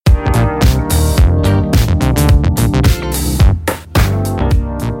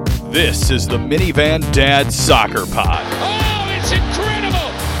This is the Minivan Dad Soccer Pod. Oh, it's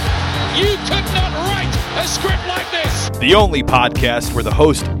incredible! You could not write a script like this! The only podcast where the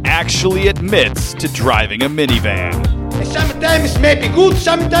host actually admits to driving a minivan. Sometimes it may be good,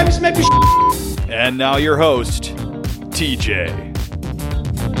 sometimes it may be And now your host, TJ.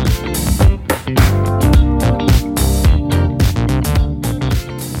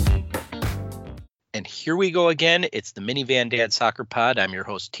 And here we go again. It's the Minivan Dad Soccer Pod. I'm your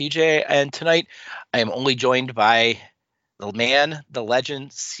host, TJ. And tonight I am only joined by the man, the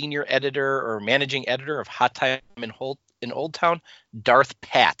legend, senior editor or managing editor of Hot Time in Old Town, Darth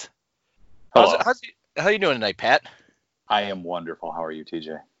Pat. Hello. How you doing tonight, Pat? I am wonderful. How are you,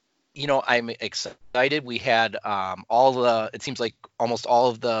 TJ? You know, I'm excited. We had it seems like almost all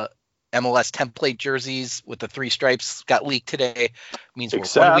of the MLS template jerseys with the three stripes got leaked today. It means we're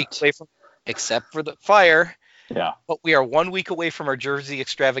 1 week away from, except for the Fire. Yeah. But we are 1 week away from our jersey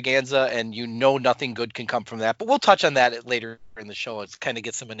extravaganza, and you know nothing good can come from that. But we'll touch on that later in the show. It's kind of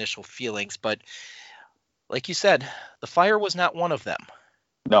get some initial feelings. But like you said, the Fire was not one of them.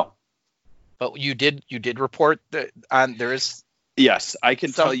 No. But you did report that there is. Yes, I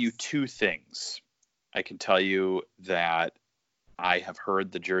can tell you two things. I can tell you that I have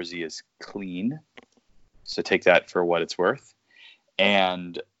heard the jersey is clean, so take that for what it's worth.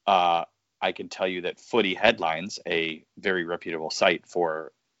 And I can tell you that Footy Headlines, a very reputable site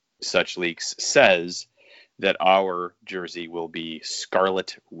for such leaks, says that our jersey will be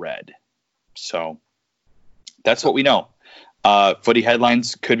scarlet red. So that's what we know. Footy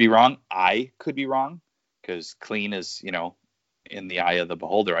Headlines could be wrong. I could be wrong because clean is, in the eye of the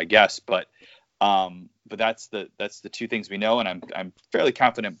beholder, I guess. But that's the two things we know, and I'm fairly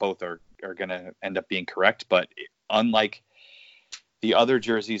confident both are going to end up being correct. But unlike the other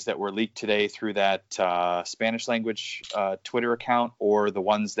jerseys that were leaked today through that Spanish language Twitter account, or the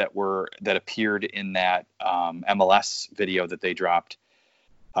ones that appeared in that MLS video that they dropped,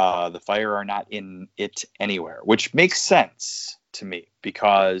 the Fire are not in it anywhere, which makes sense to me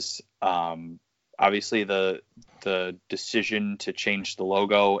because obviously the decision to change the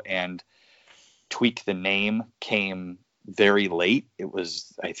logo and tweak the name came very late. It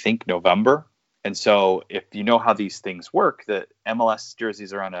was, I think, November. And so if you know how these things work, the MLS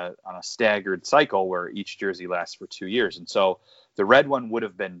jerseys are on a staggered cycle where each jersey lasts for 2 years. And so the red one would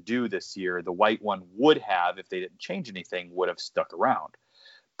have been due this year. The white one would have, if they didn't change anything, would have stuck around.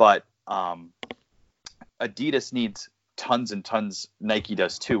 But Adidas needs tons and tons. Nike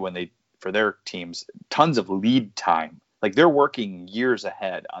does too for their teams, tons of lead time. Like they're working years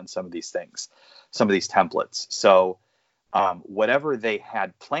ahead on some of these things, some of these templates. So whatever they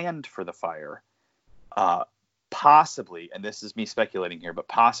had planned for the Fire, possibly, and this is me speculating here, but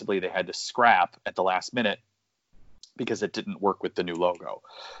possibly they had to scrap at the last minute because it didn't work with the new logo.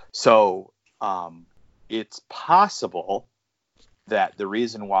 So it's possible that the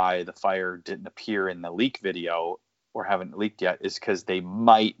reason why the Fire didn't appear in the leak video or haven't leaked yet is because they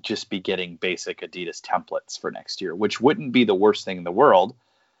might just be getting basic Adidas templates for next year, which wouldn't be the worst thing in the world.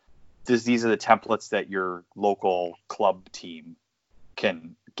 These are the templates that your local club team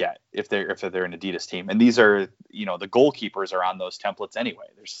can get if they're an Adidas team. And these are, the goalkeepers are on those templates anyway.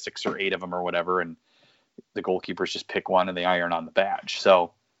 There's 6 or 8 of them or whatever. And the goalkeepers just pick one and they iron on the badge.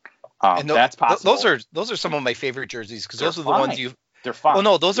 So that's possible. Those are some of my favorite jerseys because those are the fine. ones They're fine. Well,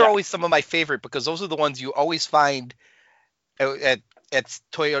 no, those are always some of my favorite because those are the ones you always find at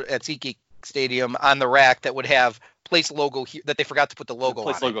Toyota at SeatGeek Stadium on the rack that would have place logo here that they forgot to put the logo on.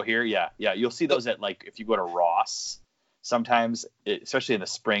 Place logo here, yeah. You'll see those at if you go to Ross sometimes, especially in the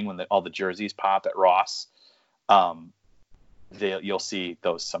spring when all the jerseys pop at Ross. You'll see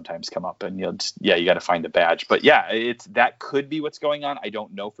those sometimes come up, and you got to find the badge. But yeah, that could be what's going on. I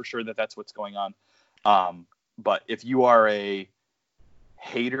don't know for sure that that's what's going on. But if you are a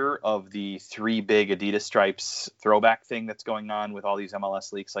hater of the 3 big Adidas stripes throwback thing that's going on with all these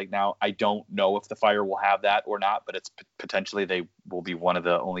MLS leaks like now, I don't know if the Fire will have that or not, but it's potentially they will be one of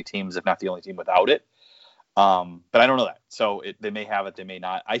the only teams, if not the only team without it. But I don't know that. So they may have it, they may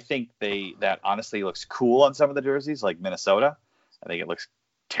not. I think that honestly looks cool on some of the jerseys, like Minnesota. I think it looks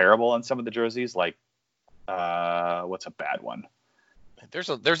terrible on some of the jerseys, like what's a bad one? There's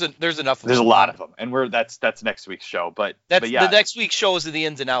enough. There's a lot of them, and that's next week's show. But the next week's show is the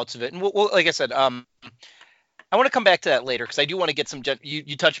ins and outs of it. And we'll like I said, I want to come back to that later because I do want to get some.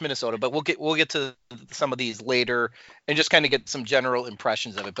 You touched Minnesota, but we'll get to some of these later and just kind of get some general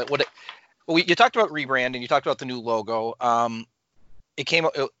impressions of it. But you talked about rebrand and you talked about the new logo.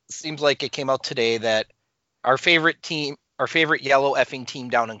 It seems like it came out today that our favorite yellow effing team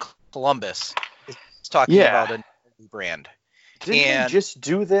down in Columbus is talking about a new brand. Didn't they just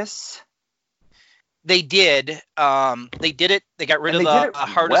do this? They did. They did it. They got rid of the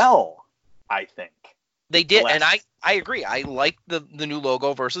hardest. Well, I think they did, and I agree. I like the new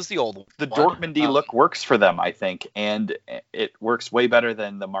logo versus the old one. The Dortmundy look works for them, I think, and it works way better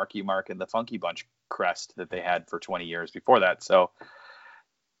than the Marky Mark and the Funky Bunch crest that they had for 20 years before that. So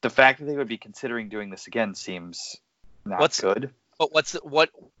the fact that they would be considering doing this again seems not good. But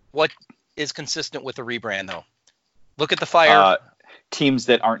what is consistent with the rebrand though? Look at the Fire. Teams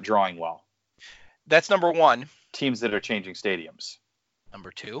that aren't drawing well. That's number one. Teams that are changing stadiums.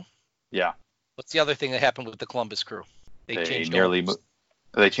 Number two. Yeah. What's the other thing that happened with the Columbus Crew? They changed owners.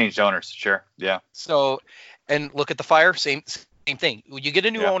 They changed owners. Sure. Yeah. So, and look at the Fire. Same thing. When you get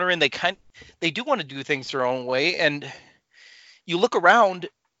a new owner in, they do want to do things their own way. And you look around.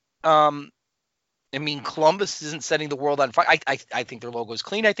 I mean, Columbus isn't setting the world on fire. I think their logo is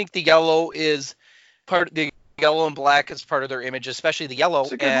clean. I think the yellow is part of the yellow and black is part of their image, especially the yellow.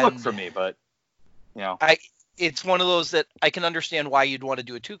 It's a good look for me, but it's one of those that I can understand why you'd want to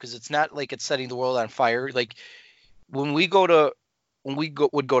do it too, because it's not like it's setting the world on fire. Like when we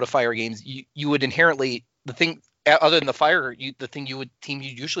would go to Fire games, you would inherently, the thing other than the Fire, the team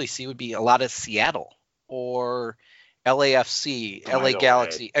you'd usually see would be a lot of Seattle or LAFC, LA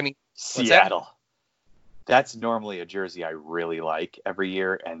Galaxy. I mean, Seattle. That's normally a jersey I really like every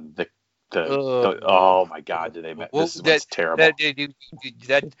year, and oh my God, do they? This is terrible.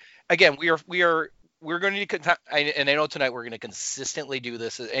 That again, we're going to, and I know tonight we're going to consistently do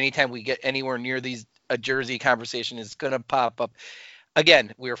this. Anytime we get anywhere near a jersey conversation is going to pop up.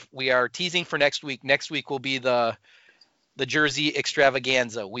 Again, we are teasing for next week. Next week will be the jersey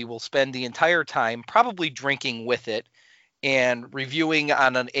extravaganza. We will spend the entire time probably drinking with it and reviewing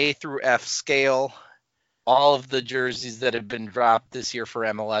on an A through F scale all of the jerseys that have been dropped this year for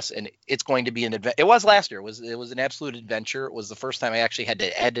MLS, and it's going to be an adventure. It was last year. It was an absolute adventure. It was the first time I actually had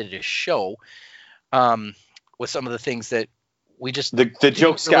to edit a show with some of the things that we just the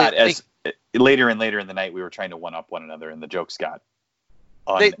jokes got as later and later in the night we were trying to one up one another, and the jokes got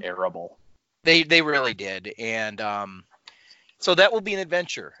unairable. They really did, and so that will be an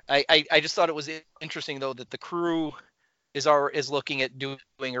adventure. I just thought it was interesting though that the Crew is looking at doing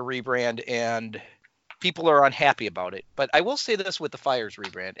a rebrand, and people are unhappy about it. But I will say this with the Fire's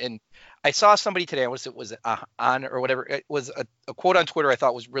rebrand, and I saw somebody today, was on or whatever, it was a quote on Twitter I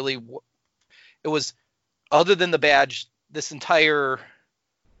thought was really, it was, other than the badge, this entire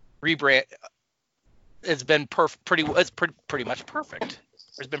rebrand has been pretty much perfect.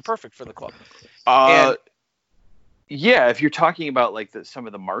 It's been perfect for the club. Yeah, if you're talking about like some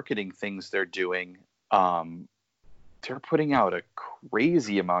of the marketing things they're doing, they're putting out a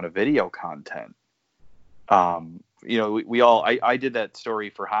crazy amount of video content. I did that story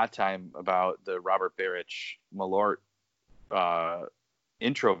for Hot Time about the Robert Barich Malort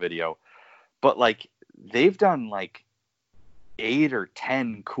intro video, but like they've done like 8 or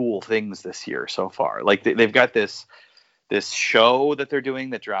 10 cool things this year so far. Like they've got this show that they're doing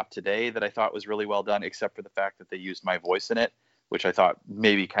that dropped today that I thought was really well done, except for the fact that they used my voice in it, which I thought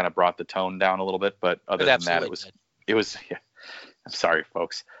maybe kind of brought the tone down a little bit. But other than that, it was. Yeah, I'm sorry,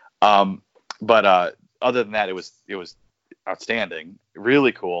 folks. But other than that, it was outstanding,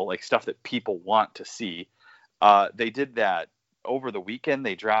 really cool, like stuff that people want to see. They did that over the weekend.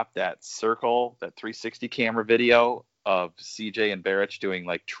 They dropped that 360 camera video of CJ and Barich doing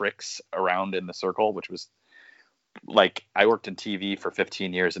like tricks around in the circle, which was like, I worked in TV for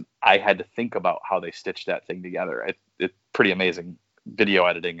 15 years and I had to think about how they stitched that thing together. It's pretty amazing video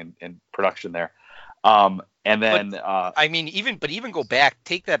editing and production there. And then, even go back,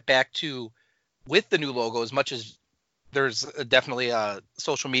 take that back to with the new logo, as much as there's definitely a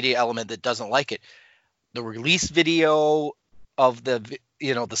social media element that doesn't like it, the release video of the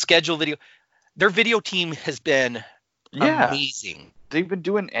schedule video, their video team has been amazing. They've been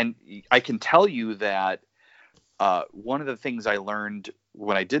doing, and I can tell you that one of the things I learned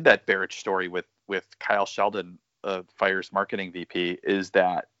when I did that Barich story with Kyle Sheldon, Fire's marketing VP, is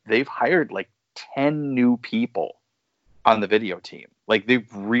that they've hired like 10 new people on the video team. Like they've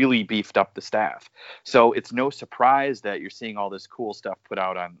really beefed up the staff. So it's no surprise that you're seeing all this cool stuff put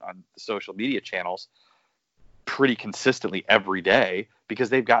out on the social media channels pretty consistently every day, because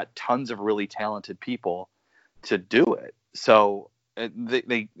they've got tons of really talented people to do it. So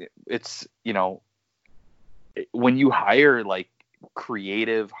it's, when you hire like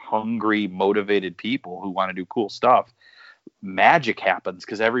creative, hungry, motivated people who want to do cool stuff, magic happens,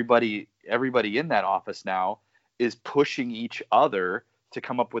 because everybody in that office now is pushing each other to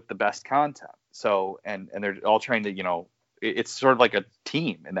come up with the best content. So, and they're all trying to, it's sort of like a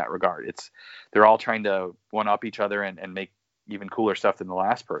team in that regard. They're all trying to one up each other and make even cooler stuff than the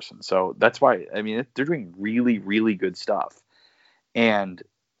last person. So that's why, I mean, they're doing really, really good stuff. And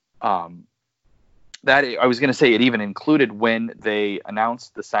that, I was going to say, it even included when they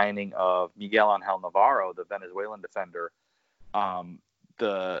announced the signing of Miguel Angel Navarro, the Venezuelan defender.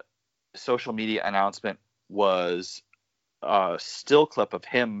 The social media announcement was a still clip of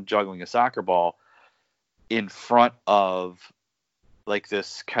him juggling a soccer ball in front of like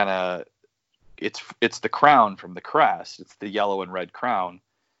this kind of, it's the crown from the crest. It's the yellow and red crown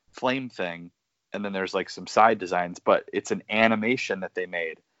flame thing. And then there's like some side designs, but it's an animation that they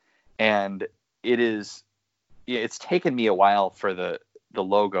made. And it's taken me a while for the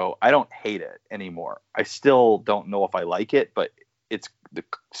logo. I don't hate it anymore. I still don't know if I like it, but it's the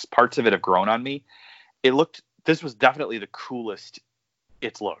parts of it have grown on me. This was definitely the coolest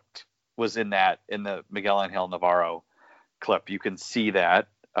it's looked, was in the Miguel Angel Navarro clip. You can see that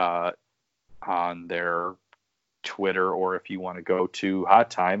on their Twitter, or if you want to go to Hot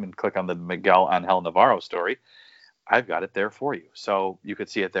Time and click on the Miguel Angel Navarro story, I've got it there for you. So you could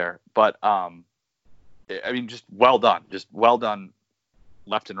see it there. But I mean, just well done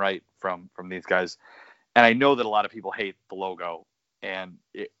left and right from these guys. And I know that a lot of people hate the logo, and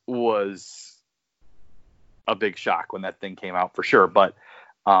it was a big shock when that thing came out for sure. But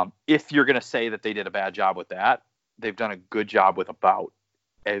if you're going to say that they did a bad job with that, they've done a good job with about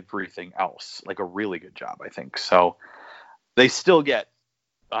everything else, like a really good job, I think. So they still get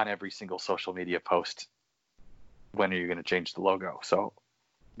on every single social media post, when are you going to change the logo? So,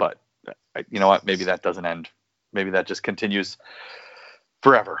 but you know what? Maybe that doesn't end. Maybe that just continues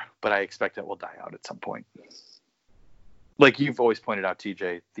forever, but I expect it will die out at some point. Like you've always pointed out,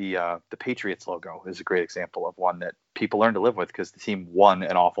 TJ, the Patriots logo is a great example of one that people learn to live with because the team won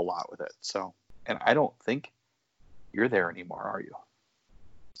an awful lot with it. So, and I don't think you're there anymore, are you?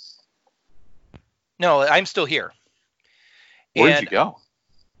 No, I'm still here. Where'd you go?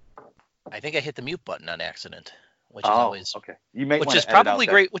 I think I hit the mute button on accident, which is always okay. You may which is probably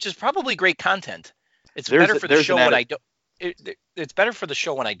great. Which is probably great content. It's better for the show when I don't. It's better for the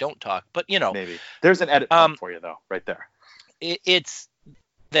show when I don't talk. But you know, maybe there's an edit point for you though, right there. It's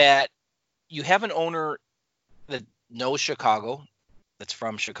that you have an owner that knows Chicago, that's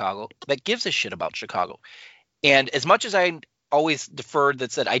from Chicago, that gives a shit about Chicago. And as much as I always deferred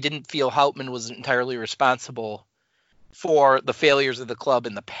that said I didn't feel Houtman was entirely responsible for the failures of the club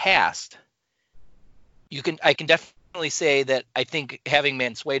in the past, I can definitely say that I think having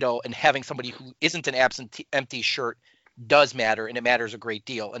Mansueto and having somebody who isn't an empty shirt does matter, and it matters a great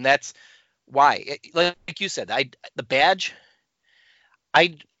deal. And that's why, like you said, the badge,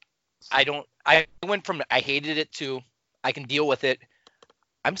 I went from I hated it to I can deal with it.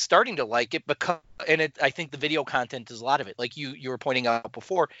 I'm starting to like it because, I think the video content is a lot of it. Like you were pointing out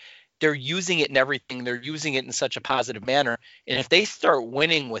before, they're using it in everything. They're using it in such a positive manner. And if they start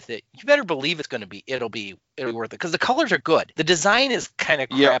winning with it, you better believe it'll be worth it, because the colors are good. The design is kind of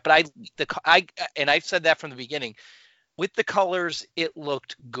crap, but I've said that from the beginning. With the colors, it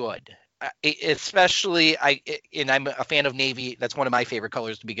looked good. Especially I'm a fan of navy. That's one of my favorite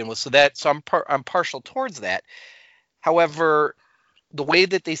colors to begin with. So I'm partial towards that. However, the way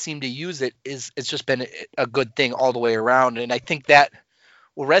that they seem to use it's just been a good thing all the way around. And I think that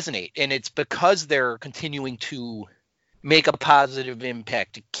will resonate. And it's because they're continuing to make a positive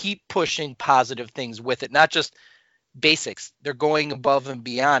impact, to keep pushing positive things with it, not just basics. They're going above and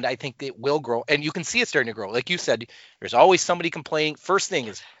beyond. I think it will grow. And you can see it starting to grow. Like you said, there's always somebody complaining. First thing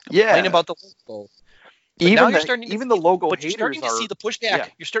is complaining about the logo. Even the logo haters you're starting to see the pushback. Yeah.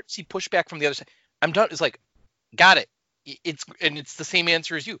 You're starting to see pushback from the other side. I'm done. It's like, got it. It's the same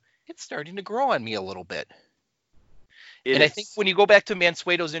answer as you. It's starting to grow on me a little bit. I think when you go back to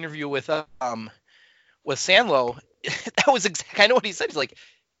Mansueto's interview with Sanlo, that was kind of what he said. He's like,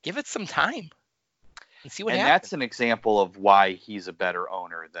 give it some time and see what happens. And that's an example of why he's a better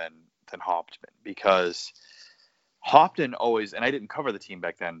owner than Hauptmann, because Hauptmann always, and I didn't cover the team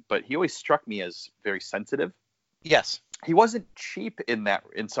back then, but he always struck me as very sensitive. Yes. He wasn't cheap in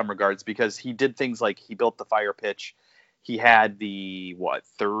some regards, because he did things like he built the fire pitch. He had the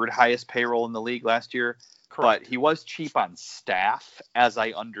third highest payroll in the league last year. Correct. But he was cheap on staff, as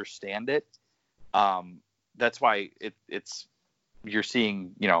I understand it. That's why it's you're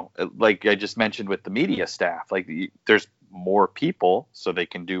seeing, like I just mentioned with the media staff, like there's more people, so they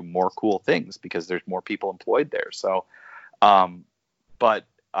can do more cool things because there's more people employed there. So,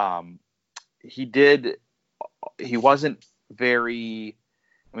 he wasn't very.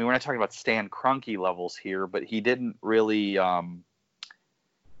 I mean, we're not talking about Stan Kroenke levels here, but he didn't really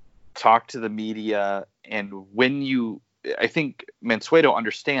talk to the media. And I think Mansueto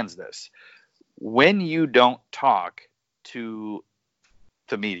understands this. When you don't talk, to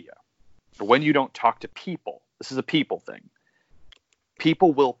the media, or when you don't talk to people, this is a people thing.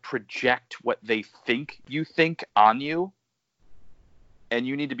 People will project what they think you think on you, and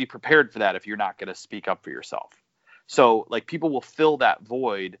you need to be prepared for that if you're not going to speak up for yourself. So, like, people will fill that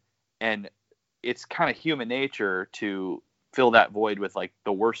void, and it's kind of human nature to fill that void with, like,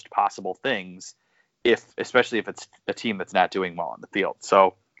 the worst possible things, especially if it's a team that's not doing well on the field.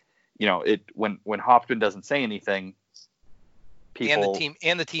 So, you know, when Hoffman doesn't say anything, people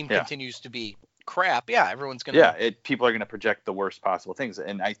and the team continues to be crap. Yeah, everyone's gonna. People are gonna project the worst possible things,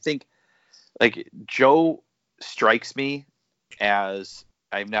 and I think, like, Joe strikes me as,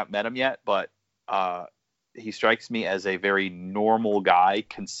 I've not met him yet, but he strikes me as a very normal guy,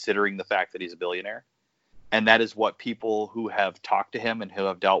 considering the fact that he's a billionaire. And that is what people who have talked to him and who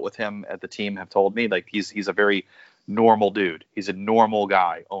have dealt with him at the team have told me. Like, he's a very normal dude. He's a normal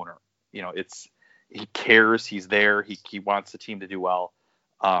guy owner. You know, he cares. He's there. He wants the team to do well.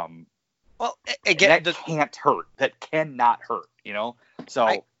 Well, again, that can't hurt. That cannot hurt. You know.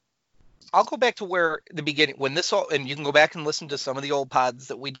 So I'll go back to where the beginning, when this all, and you can go back and listen to some of the old pods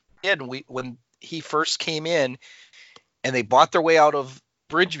that we did when he first came in, and they bought their way out of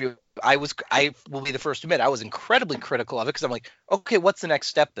Bridgeview. I will be the first to admit I was incredibly critical of it, because I'm like, okay, what's the next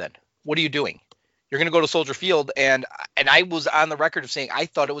step then? What are you doing? You're going to go to Soldier Field, and I was on the record of saying I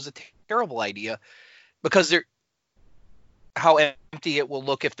thought it was a terrible idea, because how empty it will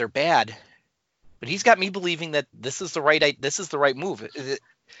look if they're bad. But he's got me believing that this is the right move. It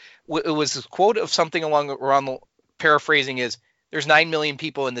was a quote of something around the paraphrasing is, there's 9 million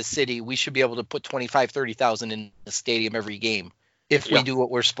people in the city. We should be able to put 30,000 in the stadium every game if we do what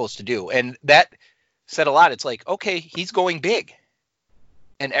we're supposed to do. And that said a lot. It's like, okay, he's going big.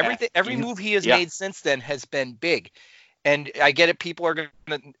 And every move he has made since then has been big. And I get it. People are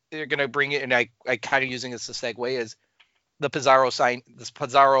they're gonna bring it, and I kind of using this as a segue, is the Pizarro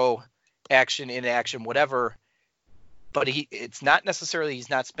Pizarro action, in action, whatever. But it's not necessarily he's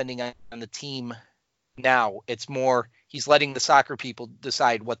not spending on the team now. It's more he's letting the soccer people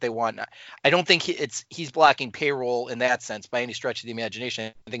decide what they want. I don't think he's blocking payroll in that sense by any stretch of the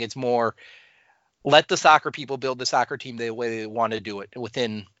imagination. I think it's more let the soccer people build the soccer team the way they want to do it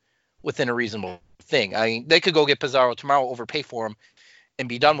within a reasonable thing. I mean, they could go get Pizarro tomorrow, overpay for him, and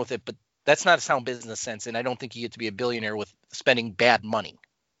be done with it. But that's not a sound business sense, and I don't think you get to be a billionaire with spending bad money.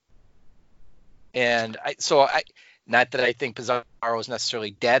 And not that I think Pizarro is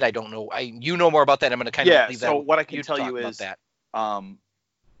necessarily dead. I don't know. You know more about that. I'm going to kind of leave that. So what I can tell you is that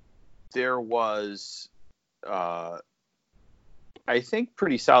there was, I think,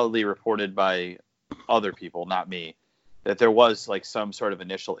 pretty solidly reported by other people, not me, that there was, like, some sort of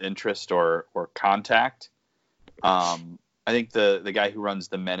initial interest or contact. I think the guy who runs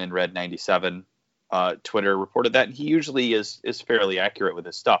the Men in Red 97 Twitter reported that, and he usually is fairly accurate with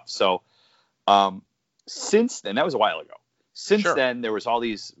his stuff. So since then, that was a while ago. Since then, there's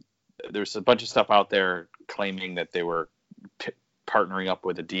a bunch of stuff out there claiming that they were partnering up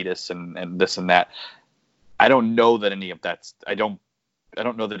with Adidas and this and that. I don't know that any of that's, I don't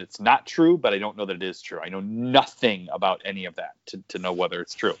know that it's not true, but I don't know that it is true. I know nothing about any of that to know whether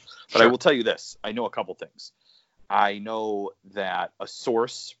it's true. But I will tell you this. I know a couple things. I know that a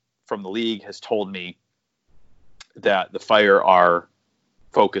source from the league has told me that the Fire are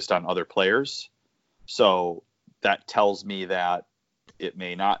focused on other players. So that tells me that it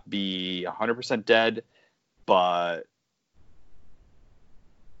may not be 100% dead, but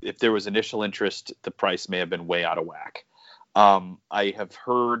if there was initial interest, the price may have been way out of whack. I have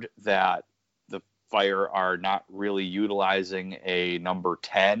heard that the Fire are not really utilizing a number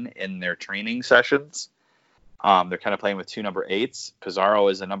 10 in their training sessions. They're kind of playing with two number 8s. Pizarro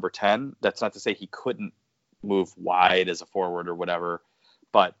is a number 10. That's not to say he couldn't move wide as a forward or whatever,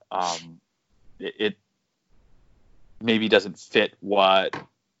 but it maybe doesn't fit what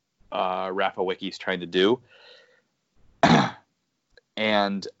Rafa Wiki's trying to do.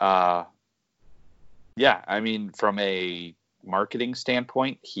 And I mean, from a marketing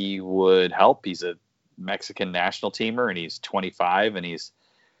standpoint, he would help. He's a Mexican national teamer, and he's 25, and he's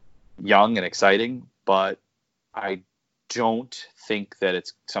young and exciting, but I don't think that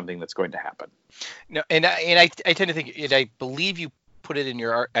it's something that's going to happen. No, and I tend to think, and I believe you put it in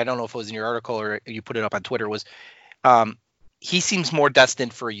your, I don't know if it was in your article or you put it up on Twitter, was he seems more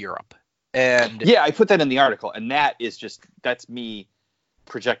destined for Europe. And yeah, I put that in the article, and that's me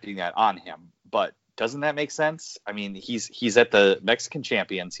projecting that on him. But doesn't that make sense? I mean, he's at the Mexican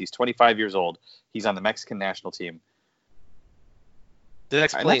Champions. He's 25 years old. He's on the Mexican national team. The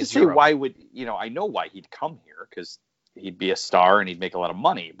next play is Europe. Why would, I know why he'd come here, because he'd be a star and he'd make a lot of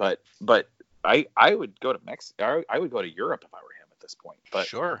money. But I would go to Mexico. I would go to Europe if I were him at this point. But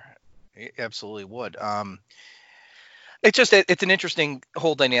sure, it absolutely would. It's an interesting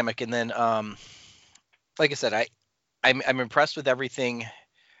whole dynamic, and then like I said, I'm impressed with everything.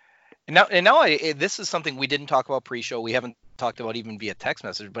 And now this is something we didn't talk about pre-show. We haven't talked about even via text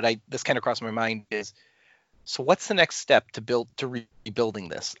message, but this kind of crossed my mind is, so what's the next step to rebuilding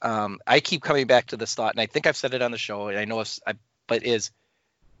this? I keep coming back to this thought, and I think I've said it on the show, and I know but is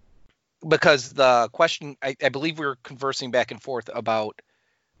because the question, I believe we were conversing back and forth about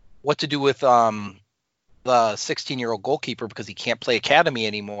what to do with the 16-year-old goalkeeper because he can't play academy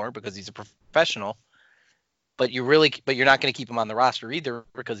anymore because he's a professional. But you're not going to keep him on the roster either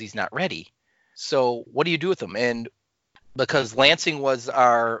because he's not ready. So what do you do with him? And because Lansing was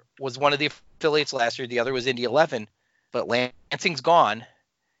one of the affiliates last year, the other was Indy 11, but Lansing's gone.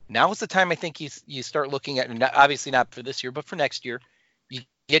 Now is the time I think you start looking at, obviously not for this year, but for next year, you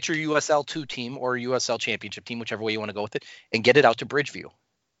get your USL 2 team or USL championship team, whichever way you want to go with it, and get it out to Bridgeview.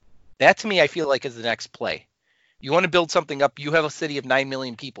 That to me, I feel like is the next play. You want to build something up. You have a city of 9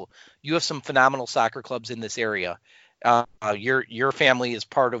 million people. You have some phenomenal soccer clubs in this area. Your family is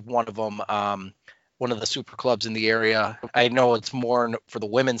part of one of them, one of the super clubs in the area. I know it's more for the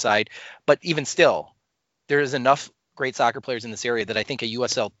women's side, but even still, there is enough great soccer players in this area that I think a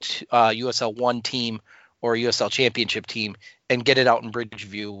USL 1 team or a USL championship team and get it out in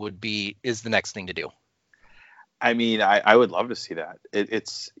Bridgeview is the next thing to do. I mean, I would love to see that.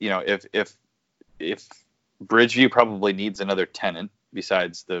 It's if Bridgeview probably needs another tenant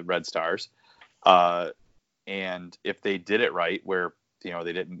besides the Red Stars. And if they did it right, where,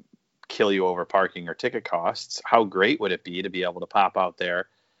 they didn't kill you over parking or ticket costs, how great would it be to be able to pop out there,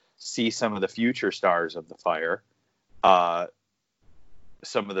 see some of the future stars of the Fire,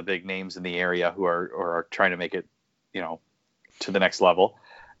 some of the big names in the area who are trying to make it, to the next level,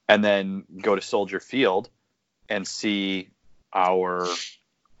 and then go to Soldier Field and see our,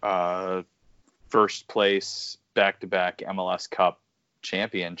 first place back-to-back MLS Cup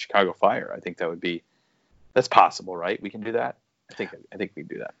champion Chicago Fire. I think that's possible, right? We can do that. I think we can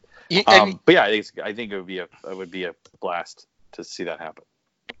do that. But yeah, I think it would be a blast to see that happen.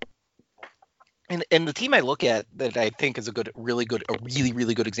 And the team I look at that I think is a really,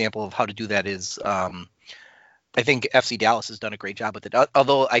 really good example of how to do that is, I think FC Dallas has done a great job with it.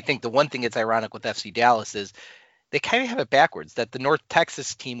 Although I think the one thing that's ironic with FC Dallas is they kind of have it backwards, that the North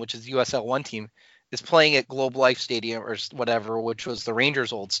Texas team, which is the USL 1 team, is playing at Globe Life Stadium or whatever, which was the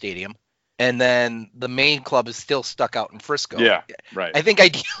Rangers' old stadium. And then the main club is still stuck out in Frisco. Yeah, right. I think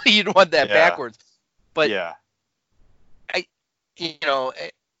ideally you'd want that backwards. But yeah, I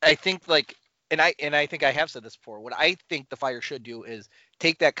think I think I have said this before. What I think the Fire should do is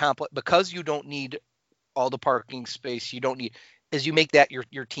take that complex, because you don't need all the parking space. You make that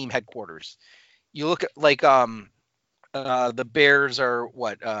your team headquarters. You look at the Bears are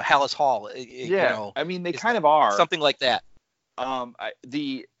Hallis Hall. I mean, they kind of are something like that.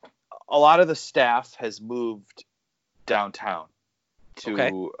 A lot of the staff has moved downtown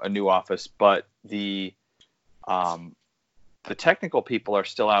to a new office, but the technical people are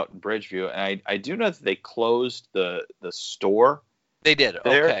still out in Bridgeview, and I do know that they closed the store. They did.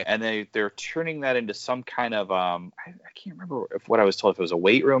 There, okay. And they're turning that into some kind of I can't remember what I was told, if it was a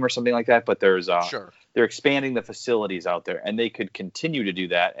weight room or something like that, but there's sure. They're expanding the facilities out there, and they could continue to do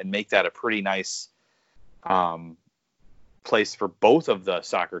that and make that a pretty nice place for both of the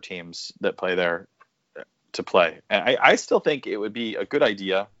soccer teams that play there to play. And I still think it would be a good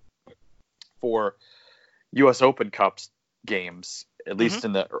idea for US Open Cups games, at least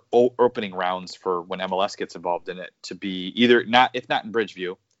in the opening rounds for when MLS gets involved in it, to be if not in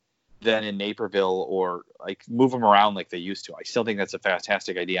Bridgeview, then in Naperville, or move them around like they used to. I still think that's a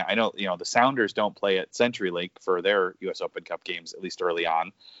fantastic idea. I know, the Sounders don't play at CenturyLink for their US Open Cup games, at least early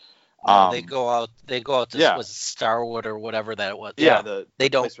on. They go out to was Starwood or whatever that was. They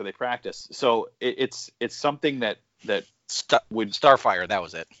don't place where they practice. So it's something that would Starfire. That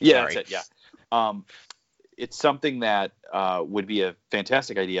was it. Yeah, Sorry. That's it. Yeah. It's something that would be a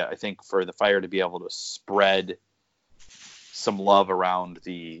fantastic idea, I think, for the Fire to be able to spread some love around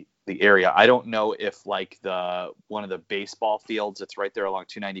the area. I don't know if one of the baseball fields that's right there along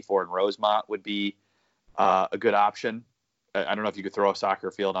 294 in Rosemont would be a good option. I don't know if you could throw a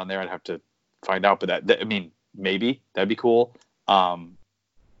soccer field on there. I'd have to find out, but maybe that'd be cool.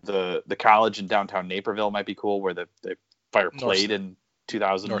 The college in downtown Naperville might be cool, where the Fire played in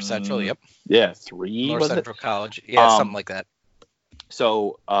 2000. North Central, yep. Yeah, 3. North Central College, yeah, something like that.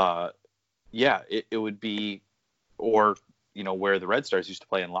 So, it would be, or where the Red Stars used to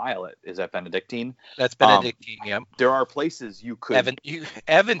play in Lisle. Is that Benedictine? That's Benedictine. Yeah. There are places you could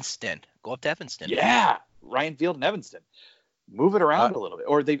Evanston. Go up to Evanston. Yeah, Ryan Field and Evanston. Move it around a little bit,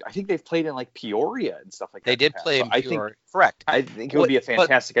 or I think they've played in like Peoria and stuff like that. They did play in Peoria. Correct. I think it would be a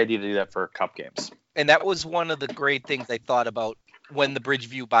fantastic idea to do that for cup games. And that was one of the great things I thought about when the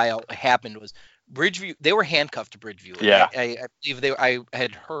Bridgeview buyout happened. Was Bridgeview? They were handcuffed to Bridgeview. Yeah, I believe I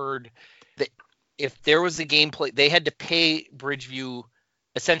had heard that if there was a gameplay, they had to pay Bridgeview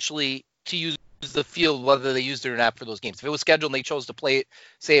essentially to use the field, whether they used it or not for those games. If it was scheduled and they chose to play it,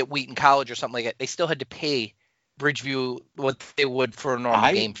 say at Wheaton College or something like that, they still had to pay Bridgeview what they would for a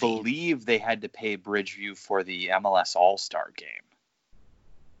normal game fee. I believe they had to pay Bridgeview for the MLS All-Star game.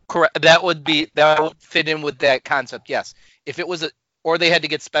 Correct. That would fit in with that concept. Yes. If it was or they had to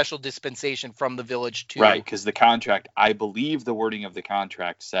get special dispensation from the village too. Right, because the contract, I believe the wording of the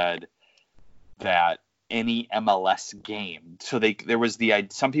contract said that any MLS game. So there was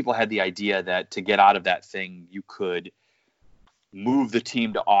some people had the idea that to get out of that thing, you could move the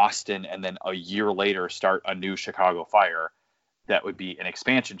team to Austin and then a year later start a new Chicago Fire. That would be an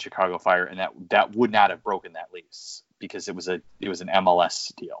expansion Chicago Fire, and that would not have broken that lease because it was an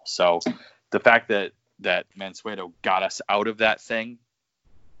MLS deal. So the fact that Mansueto got us out of that thing,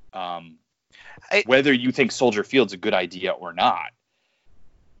 whether you think Soldier Field's a good idea or not,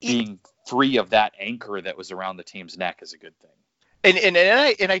 being free of that anchor that was around the team's neck is a good thing. And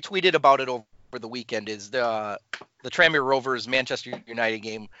I tweeted about it over the weekend. Is the Tranmere Rovers Manchester United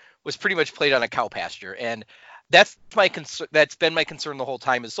game was pretty much played on a cow pasture, and that's my concern. That's been my concern the whole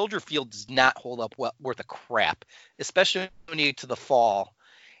time. Is Soldier Field does not hold up worth a crap, especially when you get to the fall.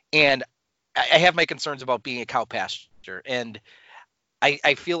 And I have my concerns about being a cow pasture, and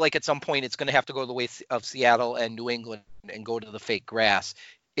I feel like at some point it's going to have to go the way of Seattle and New England and go to the fake grass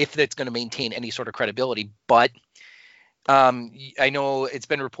if it's going to maintain any sort of credibility. But I know it's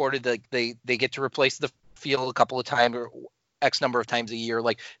been reported that they get to replace the field a couple of times or X number of times a year.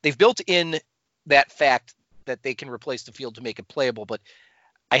 Like they've built in that fact that they can replace the field to make it playable. But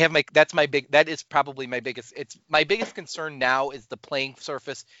that is probably my biggest concern now is the playing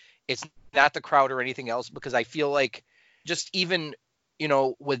surface. It's not the crowd or anything else, because I feel like just even,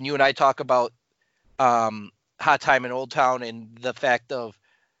 when you and I talk about Hot Time in Old Town and the fact of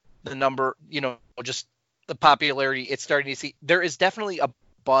the number, just the popularity, it's starting to see, there is definitely a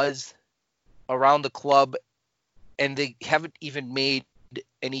buzz around the club, and they haven't even made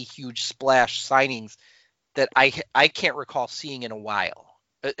any huge splash signings that I can't recall seeing in a while.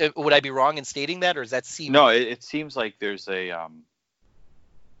 Would I be wrong in stating that, or does that seem? No, it seems like there's a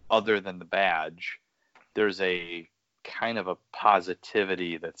other than the badge, there's a kind of a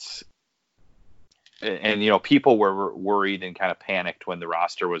positivity that's, and people were worried and kind of panicked when the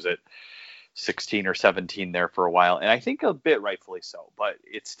roster was at 16 or 17 there for a while, and I think a bit rightfully so. But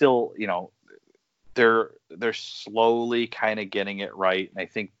it's still, they're slowly kind of getting it right, and I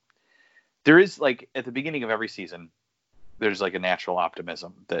think there is, like, at the beginning of every season, there's like a natural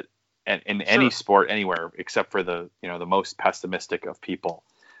optimism that in any sport anywhere except for the the most pessimistic of people,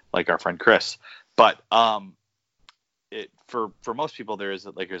 like our friend Chris. But for most people there's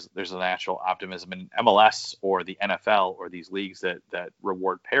a natural optimism in MLS or the NFL or these leagues that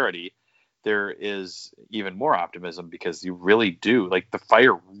reward parity. There is even more optimism because you really do, like, the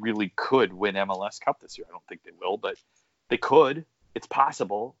Fire really could win MLS Cup this year. I don't think they will, but they could. It's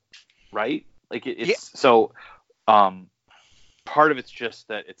possible, right? Like so. Part of it's just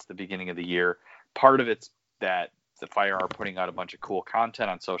that it's the beginning of the year. Part of it's that the Fire are putting out a bunch of cool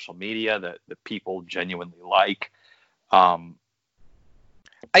content on social media that people genuinely like. What,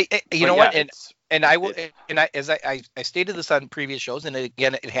 and I will, and I stated this on previous shows, and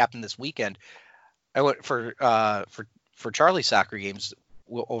again it happened this weekend. I went for Charlie's soccer games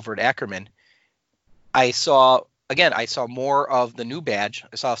over at Ackerman. I saw more of the new badge.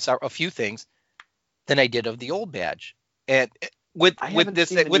 I saw a few things than I did of the old badge. And with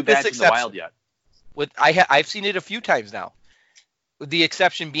this exception, yet. I've seen it a few times now. The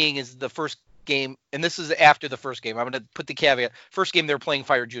exception being is the first game, and this is after the first game. I'm going to put the caveat: first game they were playing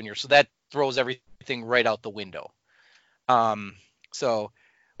Fire Junior, so that throws everything right out the window. Which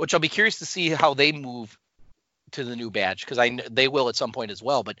I'll be curious to see how they move to the new badge, because they will at some point as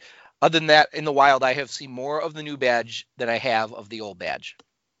well. But other than that, in the Wild, I have seen more of the new badge than I have of the old badge.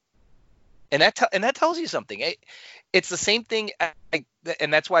 And that tells you something. It's the same thing,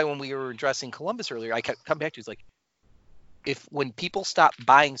 and that's why when we were addressing Columbus earlier, I come back to it's like, when people stop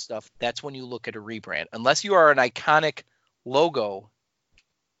buying stuff, that's when you look at a rebrand. Unless you are an iconic logo,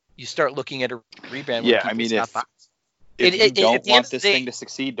 you start looking at a rebrand. Yeah, I mean, if you don't want this thing to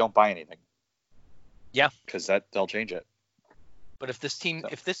succeed, don't buy anything. Yeah, because they'll change it. But if this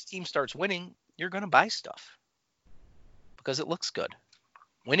team starts winning, you're going to buy stuff because it looks good.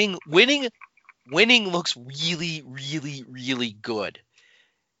 Winning looks really, really, really good.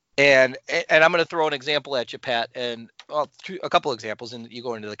 And I'm going to throw an example at you, Pat, and a couple examples, and you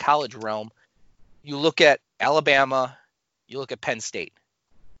go into the college realm. You look at Alabama, you look at Penn State.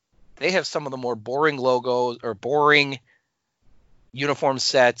 They have some of the more boring logos or boring uniform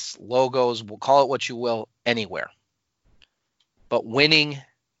sets, logos, we'll call it what you will, anywhere. But winning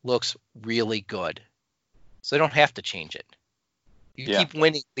looks really good. So they don't have to change it. You keep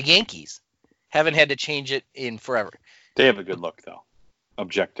winning. The Yankees haven't had to change it in forever. They have a good look, though,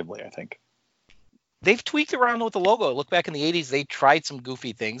 objectively, I think. They've tweaked around with the logo. Look back in the 80s, they tried some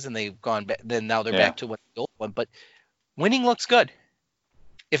goofy things, and they've gone back. Then now they're back to what the old one. But winning looks good.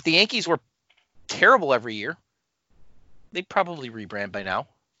 If the Yankees were terrible every year, they'd probably rebrand by now.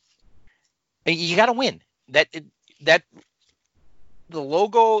 And you got to win. That the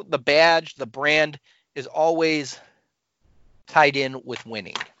logo, the badge, the brand is always tied in with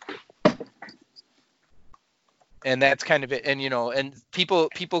winning. And that's kind of it. And, and people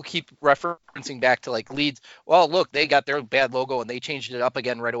keep referencing back to like Leeds. Well, look, they got their bad logo and they changed it up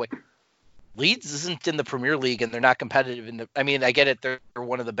again right away. Leeds isn't in the Premier League and they're not competitive I get it. They're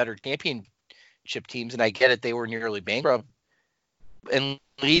one of the better championship teams, and I get it. They were nearly bankrupt. And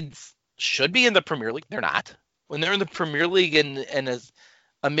Leeds should be in the Premier League. They're not. When they're in the Premier League and as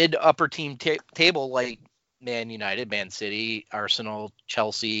a mid-upper team table like Man United, Man City, Arsenal,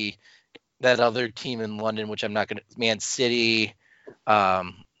 Chelsea, that other team in London, which I'm not going to, Man City,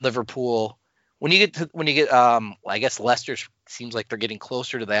 Liverpool. When you get, I guess Leicester seems like they're getting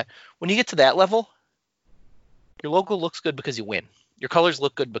closer to that. When you get to that level, your logo looks good because you win. Your colors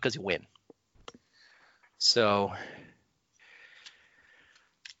look good because you win. So,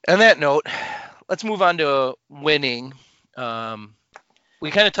 on that note, let's move on to winning. We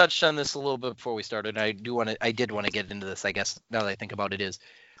kind of touched on this a little bit before we started. I did want to get into this, I guess, now that I think about it, is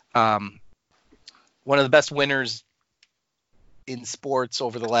one of the best winners in sports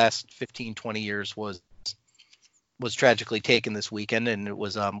over the last 15, 20 years was tragically taken this weekend, and it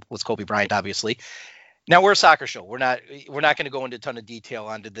was Kobe Bryant, obviously. Now we're a soccer show. We're not going to go into a ton of detail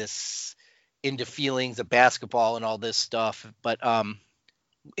into feelings of basketball and all this stuff, but Pat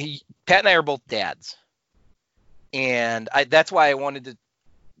and I are both dads, and that's why I wanted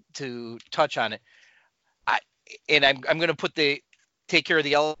to touch on it. I'm going to take care of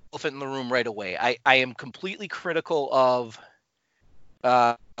the elephant in the room right away. I am completely critical of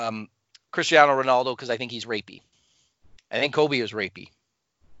Cristiano Ronaldo because I think he's rapey. I think Kobe is rapey.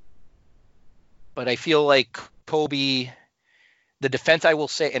 But I feel like Kobe, the defense, I will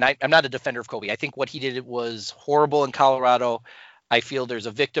say, and I'm not a defender of Kobe. I think what he did was horrible in Colorado. I feel there's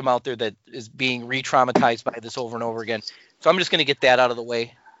a victim out there that is being re-traumatized by this over and over again. So I'm just going to get that out of the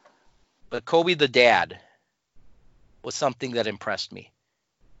way. But Kobe the dad was something that impressed me.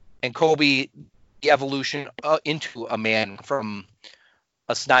 And Kobe, the evolution into a man from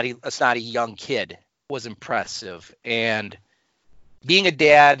a snotty young kid was impressive. And being a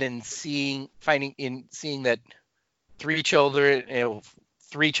dad and seeing that three children,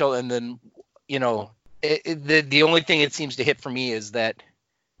 and then, the only thing it seems to hit for me is that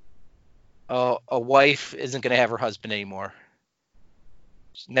a wife isn't going to have her husband anymore.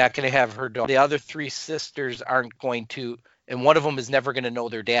 She's not going to have her daughter. The other three sisters aren't going to, and one of them is never going to know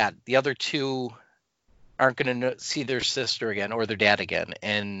their dad. The other two aren't going to see their sister again or their dad again.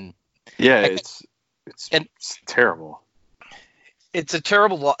 And yeah, it's terrible. It's a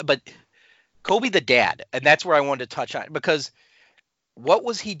terrible law, but Kobe the dad, and that's where I wanted to touch on, because what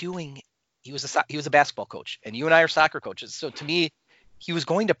was he doing? He was a basketball coach, and you and I are soccer coaches. So to me, he was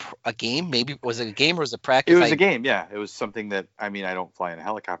going to a game. Maybe was it a game or was it practice? It was a game. Yeah, it was something that, I don't fly in a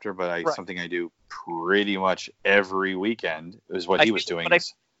helicopter, but something I do pretty much every weekend is what he was doing. I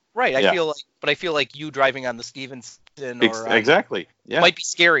feel like you driving on the Stevenson or exactly. Yeah, might be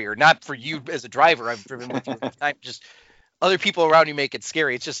scarier. Not for you as a driver. I've driven with you all the time. Just other people around you make it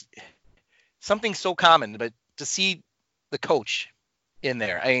scary. It's just something so common, but to see the coach in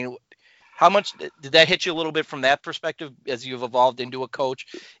there, how much did that hit you a little bit from that perspective as you've evolved into a coach,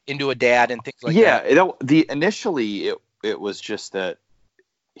 into a dad, and things like that? Yeah, initially it was just that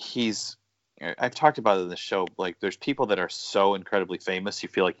I've talked about it in the show. Like, there's people that are so incredibly famous, you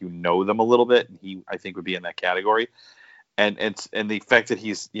feel like you know them a little bit, and he, I think, would be in that category. And the fact that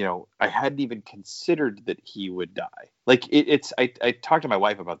he's, I hadn't even considered that he would die. Like, I talked to my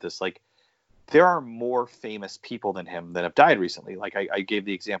wife about this. Like, there are more famous people than him that have died recently. Like, I gave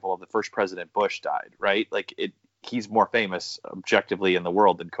the example of the first president, Bush, died, right? Like, he's more famous objectively in the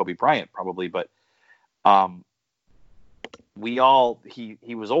world than Kobe Bryant probably. But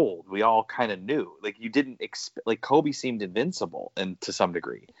he was old. We all kind of knew. Like, you didn't expect, like, Kobe seemed invincible and to some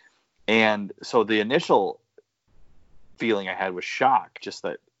degree. And so the initial feeling I had was shock, just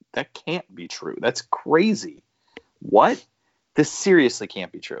that can't be true. That's crazy. What? This seriously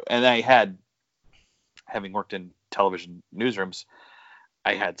can't be true. And I had, having worked in television newsrooms,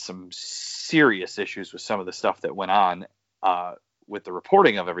 I had some serious issues with some of the stuff that went on with the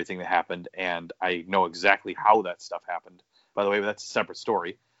reporting of everything that happened, and I know exactly how that stuff happened. By the way, that's a separate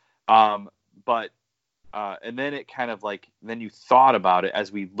story. But and then it kind of like, then you thought about it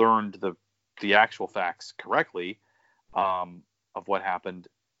as we learned the actual facts correctly of what happened.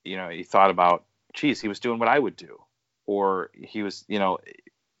 You know, you thought about, geez, he was doing what I would do, or he was, you know,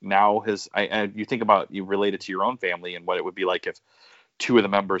 now you think about, you relate it to your own family and what it would be like if two of the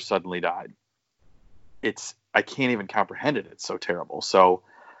members suddenly died. I can't even comprehend it. It's so terrible. So,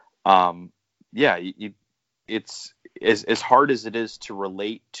 yeah, it's as hard as it is to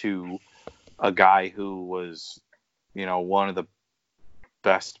relate to a guy who was, you know, one of the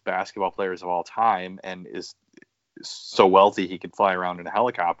best basketball players of all time and is so wealthy he could fly around in a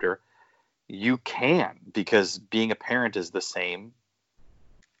helicopter. You can, because being a parent is the same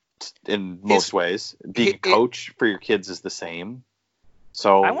in most ways. Being a coach for your kids is the same.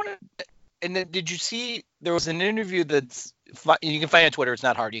 So I want to. And then, did you see there was an interview that's, you can find it on Twitter. It's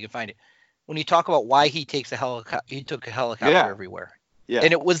not hard. You can find it. When you talk about why he took a helicopter everywhere. Yeah.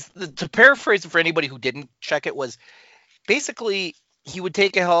 And it was, to paraphrase it for anybody who didn't check it, was basically he would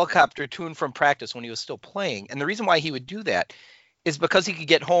take a helicopter to and from practice when he was still playing. And the reason why he would do that is because he could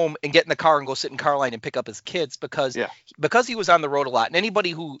get home and get in the car and go sit in car line and pick up his kids, because he was on the road a lot. And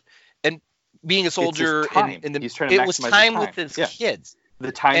anybody who, and being a soldier, it was time with his kids.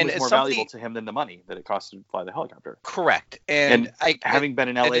 The time was more valuable to him than the money that it cost to fly the helicopter. Correct. And having been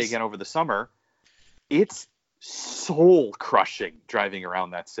in LA again over the summer, it's soul crushing driving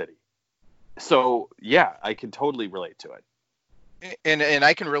around that city. So yeah, I can totally relate to it. And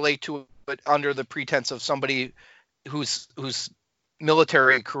I can relate to it under the pretense of somebody whose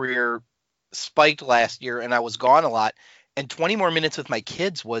military career spiked last year, and I was gone a lot, and 20 more minutes with my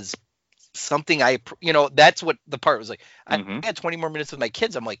kids was something that's what the part was like. I had 20 more minutes with my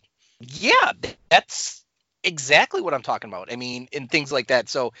kids. I'm like, yeah, that's exactly what I'm talking about. I mean, and things like that.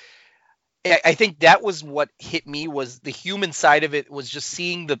 So I think that was what hit me, was the human side of it, was just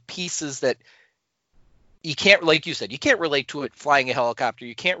seeing the pieces that you can't, like you said, you can't relate to it flying a helicopter.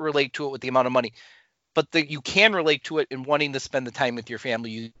 You can't relate to it with the amount of money, but you can relate to it in wanting to spend the time with your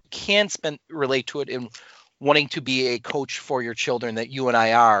family. You can relate to it in wanting to be a coach for your children that you and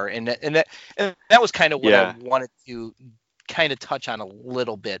I are. And that was kind of what I wanted to kind of touch on a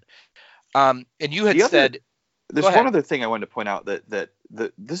little bit. And you had said, there's one other thing I wanted to point out, that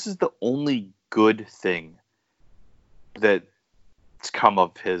this is the only good thing that's come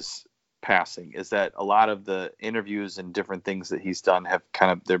of his passing, is that a lot of the interviews and different things that he's done have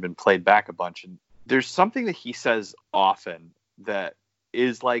they've been played back a bunch. And there's something that he says often that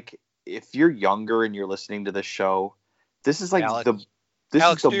is like, if you're younger and you're listening to this show, this is like Alex,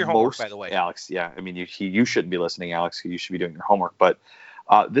 Alex, do your homework, by the way. Alex, yeah. I mean, you shouldn't be listening, Alex. You should be doing your homework. But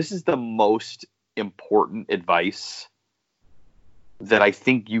this is the most important advice that I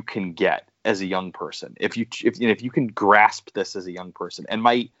think you can get as a young person. If you can grasp this as a young person, and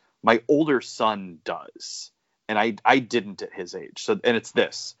my older son does, and I didn't at his age. So, and it's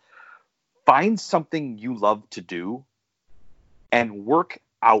this: find something you love to do and work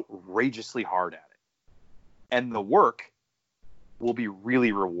outrageously hard at it, and the work will be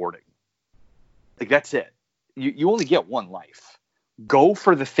really rewarding. Like, that's it. You only get one life. Go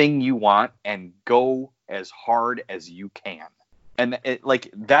for the thing you want and go as hard as you can. And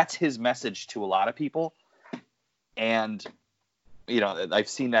that's his message to a lot of people. And I've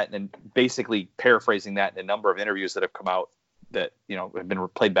seen that, and basically paraphrasing that in a number of interviews that have come out that have been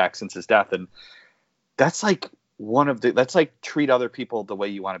played back since his death. And that's like that's like treat other people the way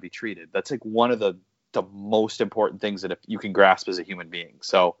you want to be treated. That's like one of the most important things that if you can grasp as a human being.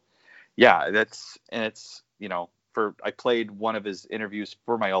 So yeah, I played one of his interviews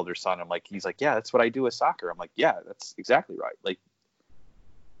for my older son. He's like, yeah, that's what I do with soccer. I'm like, yeah, that's exactly right. Like,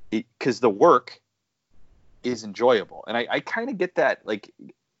 because the work is enjoyable. And I kind of get that. Like,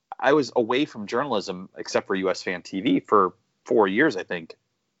 I was away from journalism except for US Fan TV for 4 years, I think.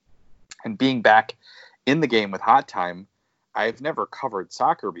 And being back in the game with Hot Time, I've never covered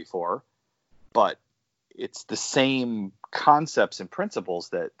soccer before, but it's the same concepts and principles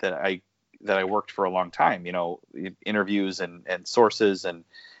that I worked for a long time, interviews and sources and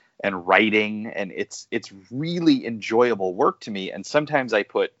writing. And it's really enjoyable work to me. And sometimes I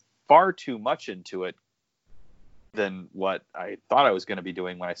put far too much into it than what I thought I was going to be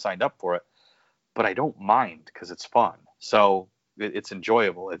doing when I signed up for it, but I don't mind because it's fun. So it's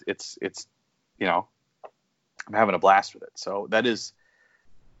enjoyable. It's I'm having a blast with it. So that is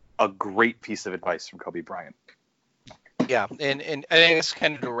a great piece of advice from Kobe Bryant. Yeah, and I guess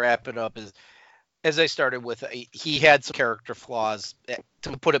kind of to wrap it up is, as I started with, he had some character flaws.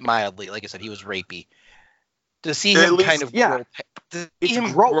 To put it mildly, like I said, he was rapey. To see him kind of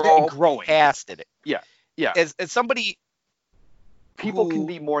grow past it. Yeah. As somebody, people can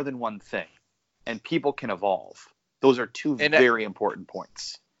be more than one thing, and people can evolve. Those are two very important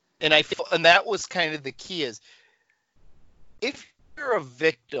points. And that was kind of the key is, if you're a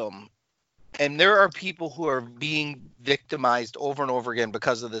victim, and there are people who are being victimized over and over again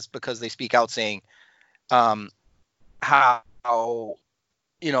because of this, because they speak out saying, how,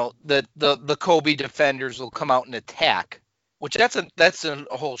 the Kobe defenders will come out and attack, which that's a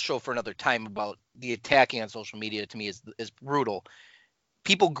whole show for another time about the attacking on social media. To me is brutal.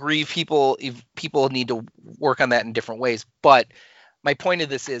 People grieve, people need to work on that in different ways. But my point of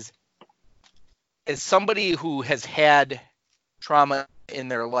this is, as somebody who has had trauma in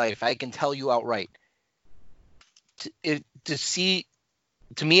their life, I can tell you outright, to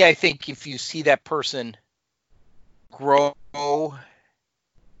me, I think if you see that person grow,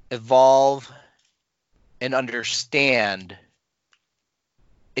 evolve, and understand,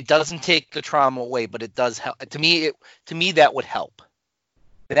 it doesn't take the trauma away, but it does help. To me, that would help.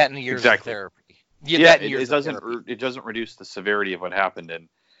 That in years of therapy. It doesn't reduce the severity of what happened, and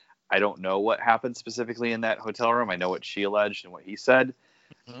I don't know what happened specifically in that hotel room. I know what she alleged and what he said.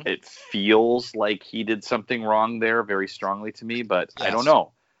 Mm-hmm. It feels like he did something wrong there very strongly to me, but yes. I don't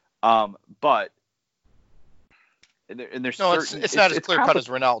know. But there's it's not as clear cut as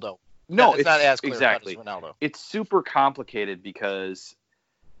Ronaldo. No, it's not as clear exactly. cut as Ronaldo. It's super complicated because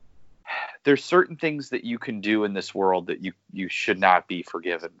there's certain things that you can do in this world that you should not be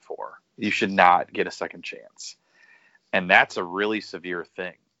forgiven for. You should not get a second chance. And that's a really severe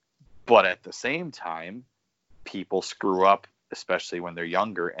thing. But at the same time, people screw up, especially when they're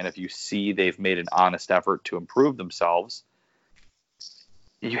younger. And if you see they've made an honest effort to improve themselves,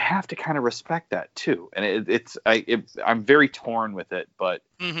 you have to kind of respect that too. And I'm very torn with it, but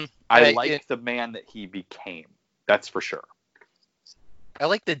mm-hmm. I like the man that he became. That's for sure. I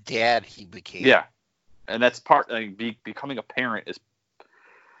like the dad he became. Yeah. And that's becoming a parent is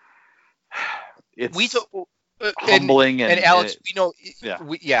humbling and Alex,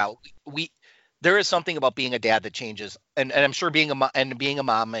 there is something about being a dad that changes, and I'm sure being a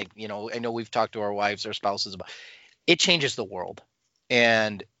mom, I know we've talked to our wives or spouses about it, changes the world.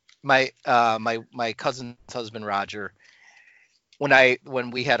 And my cousin's husband Roger,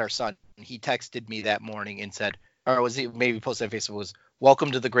 when we had our son, he texted me that morning and said, or was he maybe posted on Facebook, was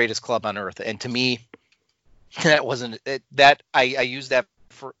 "Welcome to the greatest club on earth." And to me, that wasn't that I use that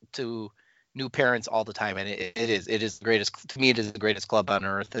to new parents all the time, and it is the greatest. To me, it is the greatest club on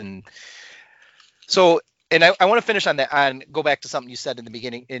earth. And so, and I want to finish on that and go back to something you said in the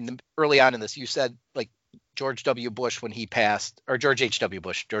beginning, early on in this. You said like George W. Bush when he passed, or George H.W.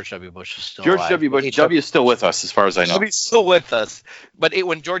 Bush. George W. Bush is still alive. George W. Bush. W is still with us, as far as I know. He's still with us. But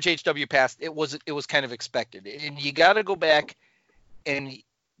when George H.W. passed, it was kind of expected, and you got to go back and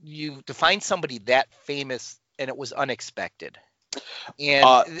to find somebody that famous, and it was unexpected.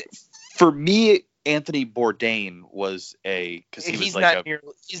 And for me, Anthony Bourdain was because he's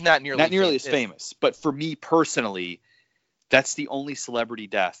not nearly as famous. But for me personally, that's the only celebrity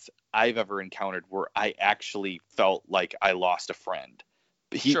death I've ever encountered where I actually felt like I lost a friend.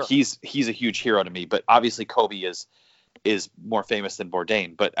 He's a huge hero to me. But obviously, Kobe is more famous than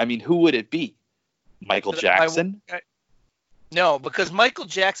Bourdain. But I mean, who would it be? Michael Jackson? No, because Michael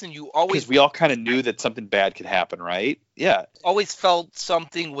Jackson, because we all kind of knew that something bad could happen, right? Yeah. Always felt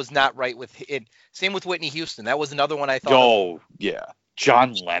something was not right with it. Same with Whitney Houston. That was another one I thought. Oh, yeah.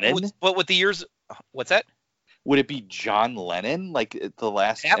 John Lennon? But with the years, what's that? Would it be John Lennon? Like the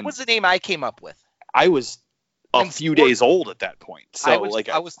last? That was the name I came up with. I was a few days old at that point. So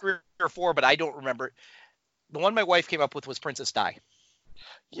I was 3 or 4, but I don't remember. The one my wife came up with was Princess Di.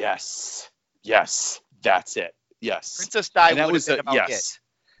 Yes, that's it. Yes, Princess Di would have been about it.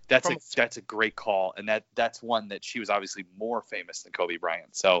 That's a great call, and that's one that she was obviously more famous than Kobe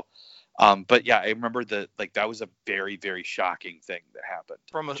Bryant. So, but yeah, I remember that was a very, very shocking thing that happened.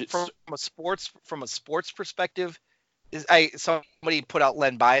 From a sports perspective, somebody put out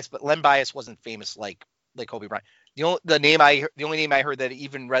Len Bias, but Len Bias wasn't famous like Kobe Bryant. The only name I heard that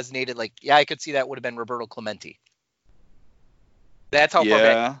even resonated, I could see that would have been Roberto Clemente. That's how far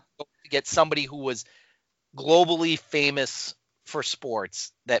back to get somebody who was globally famous for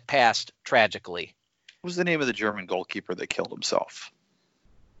sports that passed tragically. was the name of the German goalkeeper that killed himself?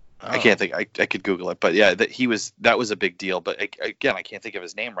 Oh. I can't think. I could Google it, but yeah, that was a big deal. But again, I can't think of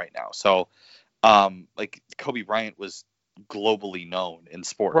his name right now. So, like Kobe Bryant was globally known in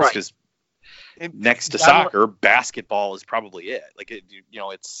sports because next to soccer, basketball is probably it. Like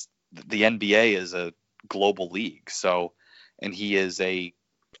it's the NBA is a global league. So, and he is a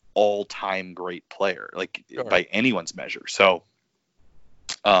all-time great player, like by anyone's measure. So,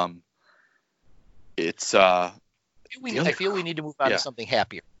 it's I feel we need to move on to something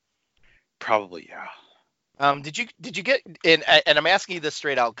happier. Probably, yeah. Did you get and I'm asking you this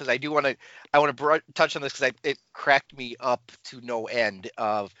straight out because I want to touch on this because it cracked me up to no end.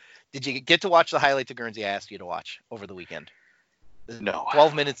 Did you get to watch the highlights of Guernsey I asked you to watch over the weekend? No.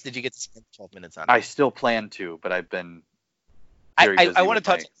 12 minutes. Did you get to spend 12 minutes on it? I still plan to, but I've been very busy I want to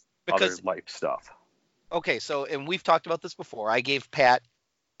touch because other life stuff. Okay, so and we've talked about this before. I gave Pat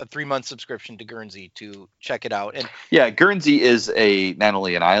a 3-month subscription to Guernsey to check it out, and yeah, Guernsey is not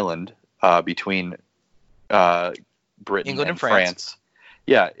only an island between Britain England and France.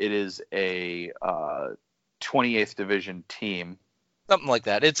 Yeah, it is a 28th division team, something like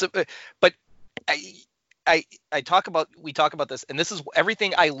that. But we talk about this, and this is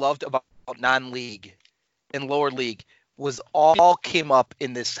everything I loved about non-league and lower league was all came up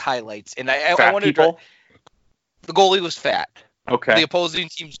in this highlights, and I wanted to. The goalie was fat. Okay. The opposing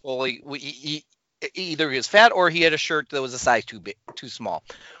team's goalie, he either he was fat or he had a shirt that was a size too small.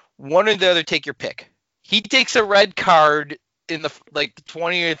 One or the other, take your pick. He takes a red card in the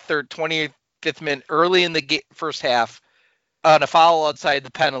 20th or 25th minute, early in the first half, on a foul outside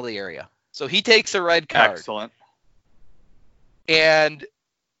the penalty area. So he takes a red card. Excellent. And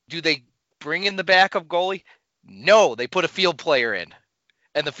do they bring in the backup goalie? No, they put a field player in.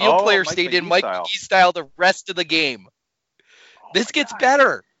 And the field player stayed in Mike McGee style the rest of the game. This gets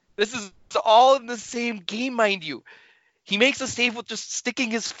better. This is all in the same game, mind you. He makes a save with just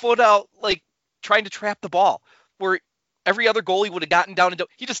sticking his foot out, like trying to trap the ball, where every other goalie would have gotten down and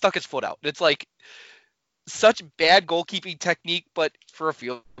he just stuck his foot out. It's like such bad goalkeeping technique, but for a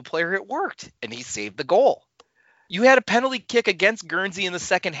field player, it worked, and he saved the goal. You had a penalty kick against Guernsey in the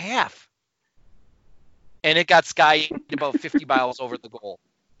second half, and it got skied about 50 miles over the goal.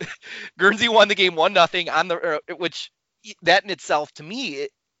 Guernsey won the game 1-0 on the which that in itself to me,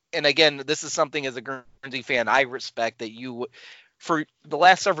 and again, this is something as a Guernsey fan I respect that you, for the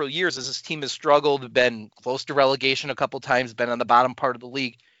last several years as this team has struggled, been close to relegation a couple times, been on the bottom part of the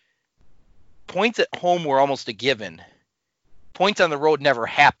league. Points at home were almost a given. Points on the road never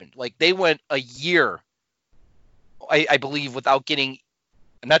happened. Like they went a year, I believe, without getting.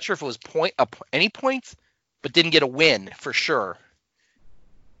 I'm not sure if it was any points, but didn't get a win for sure.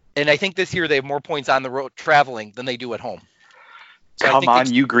 And I think this year they have more points on the road traveling than they do at home. So come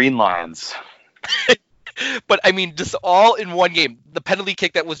on, you Green Lions. But I mean, just all in one game. The penalty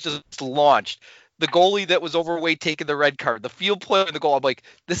kick that was just launched, the goalie that was overweight taking the red card, the field player in the goal. I'm like,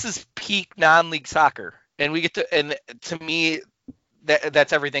 this is peak non-league soccer, and we get to. And to me,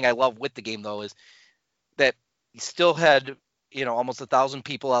 that's everything I love with the game, though, is that you still had almost 1,000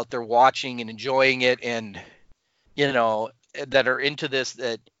 people out there watching and enjoying it, and that are into this.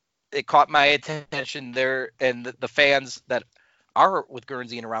 That it caught my attention there, and the fans that are with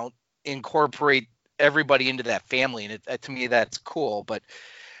Guernsey and around incorporate everybody into that family, and to me that's cool. But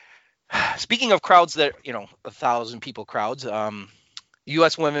speaking of crowds that 1,000 people crowds,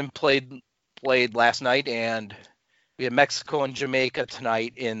 U.S. women played last night, and we had Mexico and Jamaica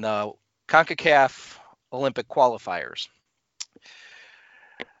tonight in the CONCACAF Olympic qualifiers.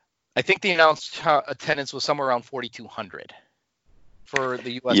 I think the announced attendance was somewhere around 4,200 for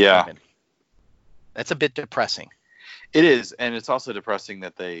the U.S. women. That's a bit depressing. It is, and it's also depressing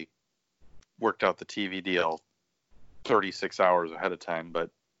that they worked out the TV deal 36 hours ahead of time, but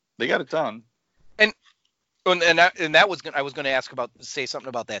they got it done. And that was I was going to say something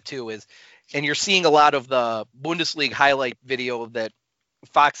about that too. And you're seeing a lot of the Bundesliga highlight video that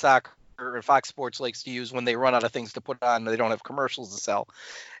Fox Soccer or Fox Sports likes to use when they run out of things to put on. They don't have commercials to sell,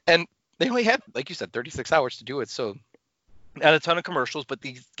 and they only had, like you said, 36 hours to do it. So not a ton of commercials, but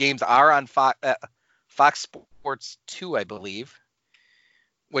these games are on Fox Sports 2, I believe,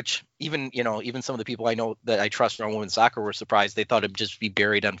 which even some of the people I know that I trust around women's soccer were surprised. They thought it'd just be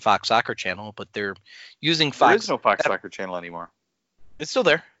buried on Fox Soccer Channel, but they're using Fox. There is no Fox Soccer Channel anymore. It's still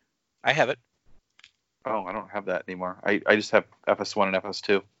there. I have it. Oh, I don't have that anymore. I just have FS1 and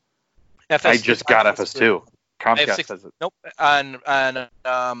FS2. I just got FS2. Comcast has it. Nope. On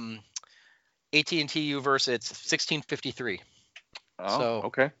AT&T U-verse, it's 1653. Oh, so,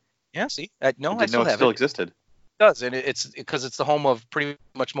 okay. Yeah, see? I didn't know it still existed. does, and it's because it's the home of pretty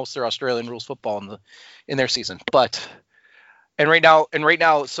much most of their Australian rules football in their season. But right now,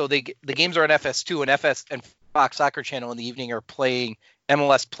 so the games are on FS2 and Fox Soccer Channel in the evening are playing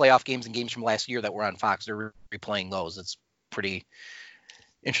MLS playoff games and games from last year that were on Fox. They're replaying those. It's pretty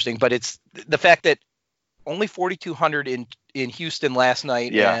interesting, but it's the fact that only 4,200 in Houston last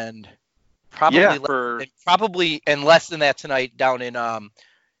night, and probably less than that tonight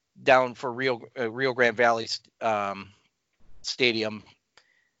down for Rio Grande Valley Stadium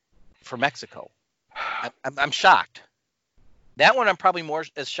for Mexico. I'm shocked. That one I'm probably more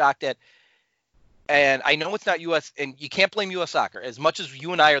as shocked at. And I know it's not U.S. and you can't blame U.S. Soccer as much as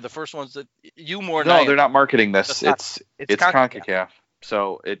you and I are the first ones that you more. No, they're not marketing this. It's CONCACAF.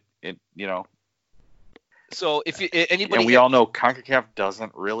 So it. So if anybody, and we all know CONCACAF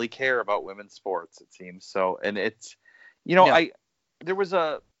doesn't really care about women's sports, it seems. So, and it's, I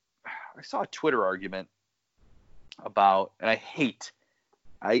saw a Twitter argument about, and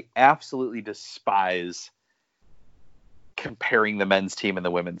I absolutely despise comparing the men's team and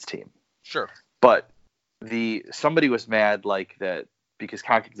the women's team. Sure. But somebody was mad like that because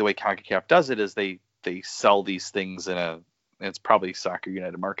the way CONCACAF does it is they sell these things it's probably Soccer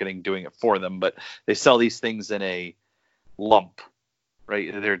United Marketing doing it for them, but they sell these things in a lump,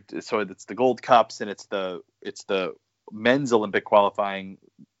 right? So it's the Gold Cups and it's the men's Olympic qualifying,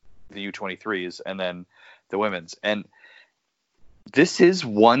 the U23s, and then the women's. And this is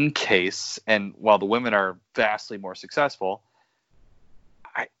one case, and while the women are vastly more successful,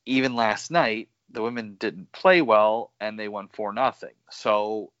 even last night the women didn't play well and they won 4-0.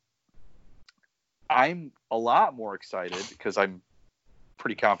 So I'm a lot more excited because I'm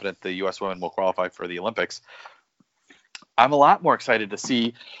pretty confident the U.S. women will qualify for the Olympics. I'm a lot more excited to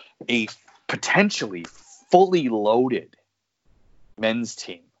see a potentially fully loaded men's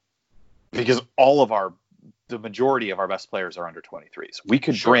team because the majority of our best players are under 23s. We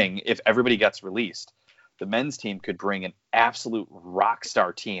could bring, if everybody gets released, the men's team could bring an absolute rock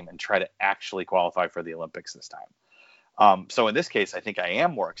star team and try to actually qualify for the Olympics this time. So in this case, I think I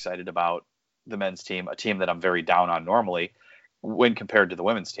am more excited about the men's team, a team that I'm very down on normally when compared to the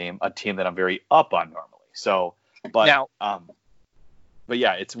women's team, a team that I'm very up on normally. So, but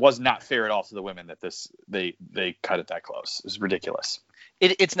yeah, it was not fair at all to the women that they cut it that close. It was ridiculous.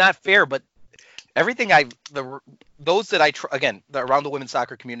 It's not fair, but everything those that I around the women's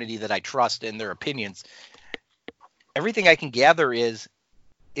soccer community that I trust in their opinions, everything I can gather is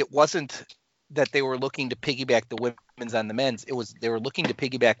it wasn't that they were looking to piggyback the women's on the men's. It was they were looking to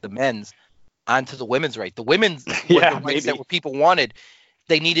piggyback the men's onto the women's right. The women's were the rights that people wanted.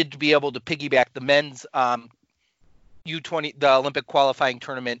 They needed to be able to piggyback the men's U20, the Olympic qualifying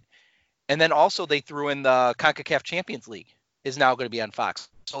tournament, and then also they threw in the CONCACAF Champions League is now going to be on Fox.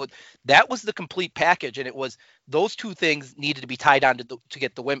 So that was the complete package, and it was those two things needed to be tied on to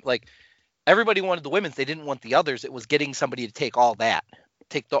get the women. Like everybody wanted the women's, they didn't want the others. It was getting somebody to take all that,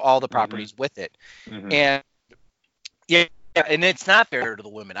 all the properties with it, and and it's not fair to the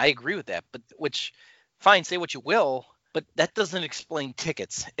women. I agree with that, but fine, say what you will, but that doesn't explain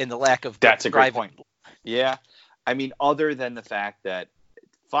tickets and the lack of. That's a great point. Yeah, I mean, other than the fact that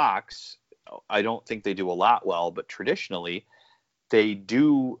Fox, I don't think they do a lot well, but traditionally they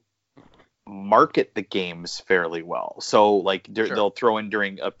do market the games fairly well. So like they'll throw in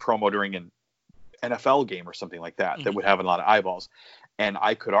during a promo during an NFL game or something like that that would have a lot of eyeballs. And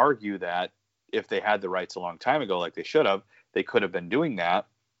I could argue that if they had the rights a long time ago, like they should have, they could have been doing that.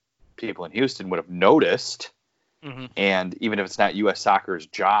 People in Houston would have noticed. And even if it's not U.S. Soccer's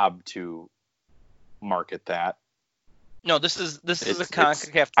job to market that. No, this is a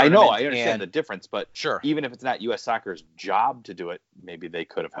CONCACAF tournament. I know, I understand the difference, but even if it's not U.S. Soccer's job to do it, maybe they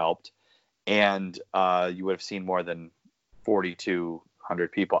could have helped. And you would have seen more than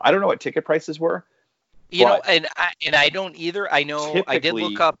 4,200 people. I don't know what ticket prices were. And I don't either. I know I did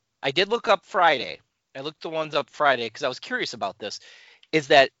look up Friday. I looked the ones up Friday because I was curious about this. Is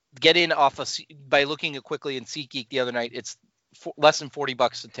that get in by looking it quickly in SeatGeek the other night? It's less than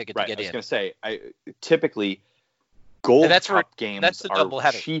 $40 a ticket to get in. I was going to say, typically Gold Cup games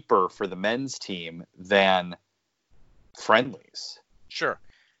are cheaper for the men's team than friendlies. Sure.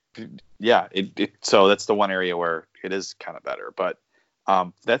 Yeah. So that's the one area where it is kind of better, but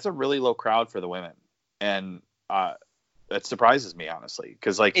that's a really low crowd for the women. And that surprises me, honestly,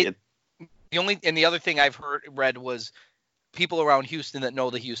 because the other thing I've read was people around Houston that know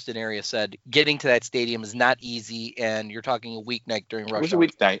the Houston area said getting to that stadium is not easy, and you're talking a weeknight during rush hour. It was a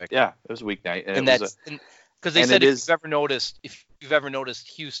weeknight. Yeah, it was a weeknight, because they said if you've ever noticed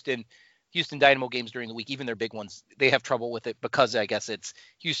Houston, Houston Dynamo games during the week, even their big ones, they have trouble with it because I guess it's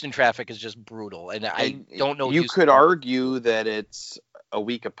Houston traffic is just brutal. And I don't know. You could argue that it's a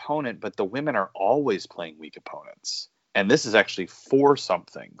weak opponent, but the women are always playing weak opponents. And this is actually for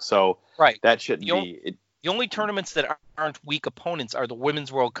something. So right. That shouldn't be. The only tournaments that aren't weak opponents are the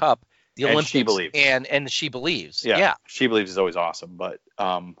Women's World Cup, the and Olympics, She Believes. and the She Believes. Yeah. She Believes is always awesome. But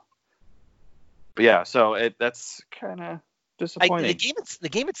yeah, so that's kind of disappointing. The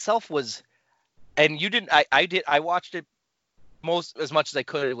game itself was, and you didn't. I watched it as much as I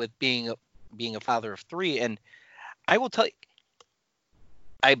could with being a father of 3, and I will tell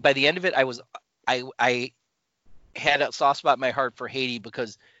you, by the end of it, I had a soft spot in my heart for Haiti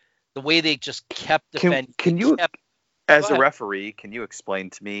because the way they just kept defending. Can you, as a referee, can you explain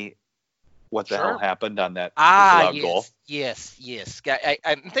to me what the hell happened on that goal? Yes.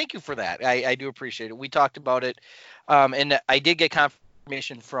 I thank you for that. I do appreciate it. We talked about it, and I did get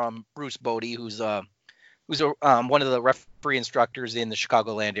confirmation from Bruce Bodie, who's one of the referee instructors in the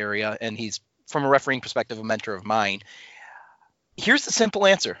Chicagoland area, and he's, from a refereeing perspective, a mentor of mine. Here's the simple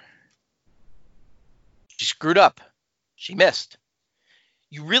answer. She screwed up. She missed.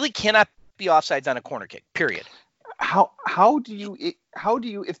 You really cannot be offsides on a corner kick, period. How do you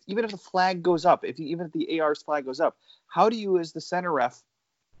if even if the flag goes up, even if the AR's flag goes up, how do you as the center ref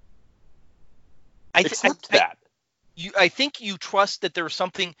accept that? I think you trust that there's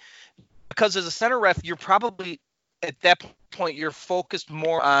something, because as a center ref, you're probably at that point you're focused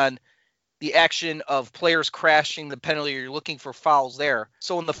more on the action of players crashing the penalty, or you're looking for fouls there.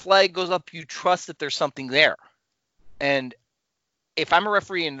 So when the flag goes up, you trust that there's something there. And if I'm a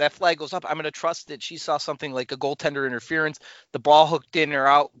referee and that flag goes up, I'm going to trust that she saw something like a goaltender interference, the ball hooked in or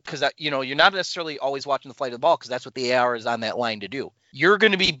out, because you're not necessarily always watching the flight of the ball, because that's what the AR is on that line to do. You're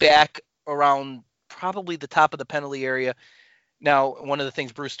going to be back around probably the top of the penalty area. Now, one of the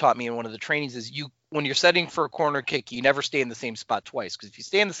things Bruce taught me in one of the trainings is when you're setting for a corner kick, you never stay in the same spot twice, because if you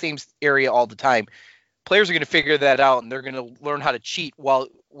stay in the same area all the time, players are going to figure that out, and they're going to learn how to cheat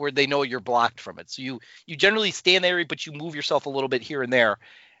where they know you're blocked from it. So you generally stay in the area, but you move yourself a little bit here and there.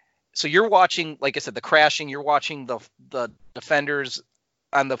 So you're watching, like I said, the crashing. You're watching the defenders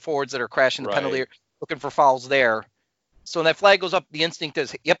on the forwards that are crashing the penalty area, looking for fouls there. So when that flag goes up, the instinct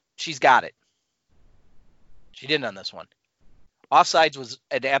is, yep, she's got it. She didn't on this one. Offsides was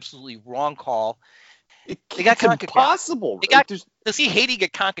an absolutely wrong call. They got CONCACAF. Impossible. To see Haiti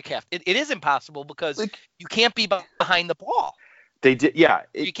get CONCACAF, it is impossible because you can't be behind the ball. They did, yeah.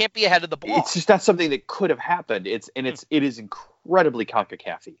 You can't be ahead of the ball. It's just not something that could have happened. It is incredibly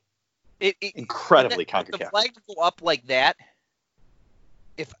CONCACAF-y. Incredibly CONCACAF. The flag to go up like that.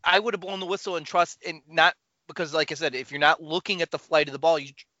 If I would have blown the whistle and trust, and not because, like I said, if you're not looking at the flight of the ball,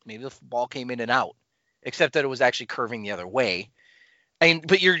 maybe the ball came in and out, except that it was actually curving the other way.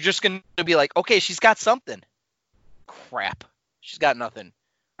 But you're just going to be like, okay, she's got something. Crap. She's got nothing.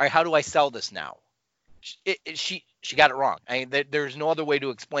 All right, how do I sell this now? She got it wrong. There's no other way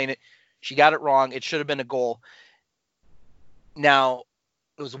to explain it. She got it wrong. It should have been a goal. Now,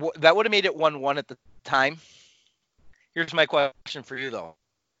 that would have made it 1-1 at the time. Here's my question for you, though.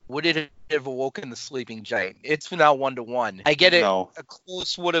 Would it have awoken the sleeping giant? It's now 1-1. I get it. No. A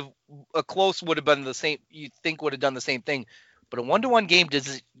close would have been the same. You think would have done the same thing. But a 1-1 game,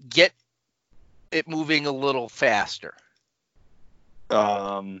 does it get it moving a little faster?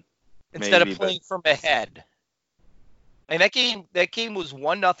 Instead of playing from ahead. And that game was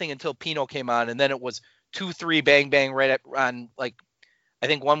 1-0 until Pino came on, and then it was 2-3 bang bang right on, like, I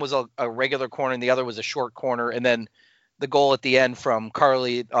think one was a regular corner and the other was a short corner, and then the goal at the end from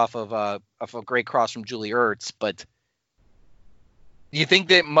Carly off of a great cross from Julie Ertz. But do you think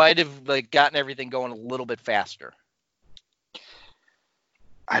that might have gotten everything going a little bit faster?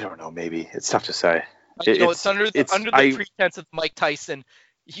 I don't know. Maybe it's tough to say. It's under the pretense of Mike Tyson.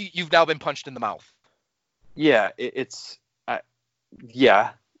 You've now been punched in the mouth. Yeah,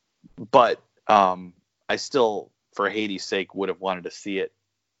 yeah, but I still, for Haiti's sake, would have wanted to see it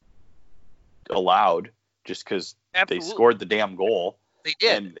allowed, just because they scored the damn goal. They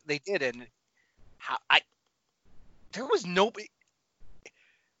did. And there was nobody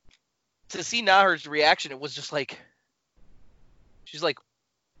to see Naher's reaction. It was just like she's like.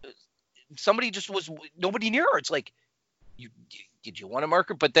 Somebody just was nobody near her. It's like, did you want to mark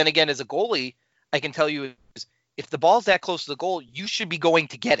her? But then again, as a goalie, I can tell you, if the ball's that close to the goal, you should be going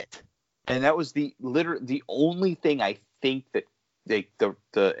to get it. And that was the only thing I think that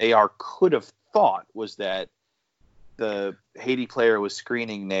the AR could have thought was that the Haiti player was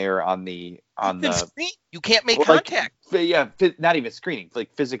screening there on the you can't make contact. Not even screening,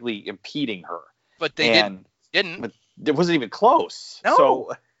 like physically impeding her. But they didn't. But it wasn't even close. No.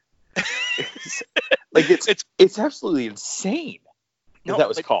 So It's absolutely insane. No, that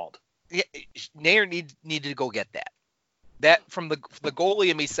was called. Yeah, Nair needed to go get that. That from the goalie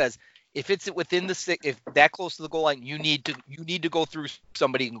in me says if it's within the six, if that close to the goal line, you need to go through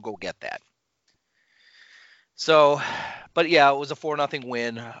somebody and go get that. So, but yeah, it was a 4-0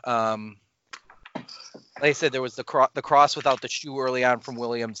 win. Like I said, there was the cross without the shoe early on from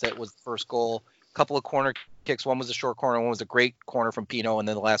Williams. That was the first goal. A couple of corner kicks. One was a short corner. One was a great corner from Pino. And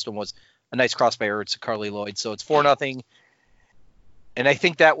then the last one was a nice cross by Ertz to Carly Lloyd. So it's 4-0. And I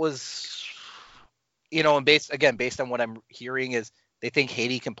think that was, and based on what I'm hearing is they think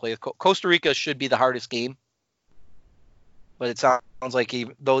Haiti can play with Costa Rica should be the hardest game. But it sounds like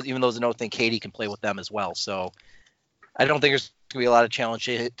even those that think Haiti can play with them as well. So I don't think there's going to be a lot of challenge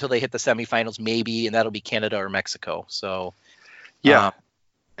until they hit the semifinals, maybe, and that'll be Canada or Mexico. So yeah,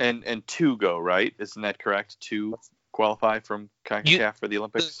 and 2 go, right? Isn't that correct? 2 qualify from CONCACAF for the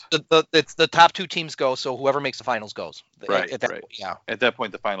Olympics. It's the top 2 teams go, so whoever makes the finals goes. Right. At that point, yeah. At that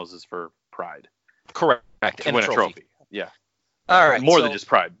point, the finals is for pride. Correct. To win a trophy. Yeah. All right. More than just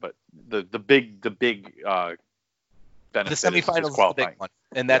pride, but the big benefit the semifinals is the big one,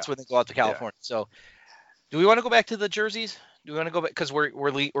 and that's when they go out to California. Yeah. So, do we want to go back to the jerseys? Do we want to go back because we're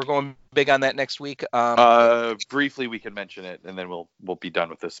going big on that next week? Briefly, we can mention it, and then we'll be done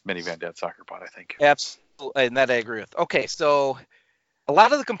with this Minivan Dad Soccer Pod, I think. Absolutely, and that I agree with. Okay, so a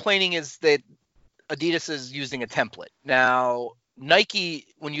lot of the complaining is that Adidas is using a template. Now, Nike,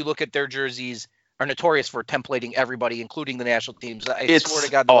 when you look at their jerseys, are notorious for templating everybody, including the national teams. It's swear to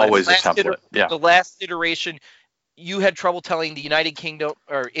God, always a template. The last iteration, you had trouble telling the United Kingdom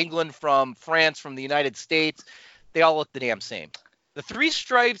or England from France, from the United States. They all look the damn same. The 3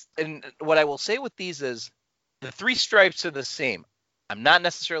 stripes, and what I will say with these is the 3 stripes are the same. I'm not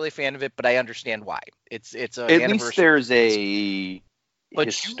necessarily a fan of it, but I understand why. It's a at least there's a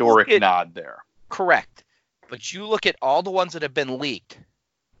historic nod there. Correct. But you look at all the ones that have been leaked.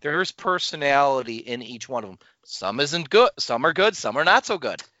 There's personality in each one of them. Some isn't good. Some are good. Some are not so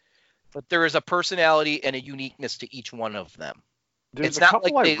good. But there is a personality and a uniqueness to each one of them. There's a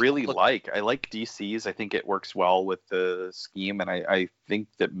couple I really like. I like DC's. I think it works well with the scheme, and I think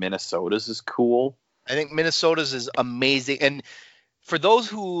that Minnesota's is cool. I think Minnesota's is amazing. And for those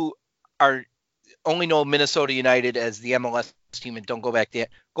who only know Minnesota United as the MLS team and don't go back there,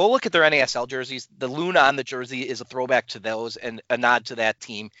 go look at their NASL jerseys. The Luna on the jersey is a throwback to those and a nod to that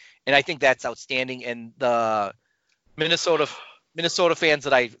team. And I think that's outstanding. And the Minnesota fans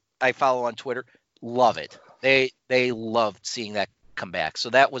that I follow on Twitter love it. They loved seeing that come back. So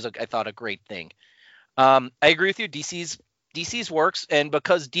that was I thought a great thing. I agree with you. DC's works, and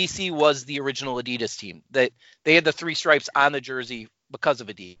because DC was the original Adidas team, that they had the 3 stripes on the jersey because of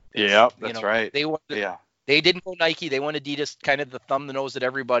Adidas. Yeah, that's right. They didn't go Nike. They went Adidas, kind of the thumb the nose at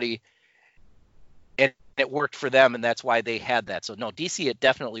everybody, and it worked for them, and that's why they had that. So no, DC it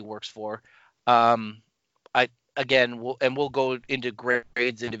definitely works for. We'll go into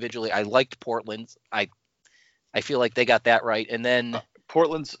grades individually. I liked Portland's. I feel like they got that right, and then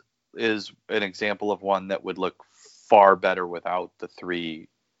Portland's is an example of one that would look far better without the 3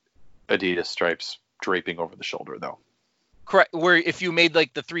 Adidas stripes draping over the shoulder, though. Correct. Where if you made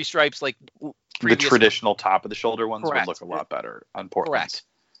like the 3 stripes, like the traditional top of the shoulder ones, would look a lot better on Portland's. Correct.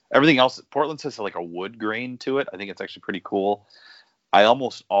 Everything else, Portland's has like a wood grain to it. I think it's actually pretty cool. I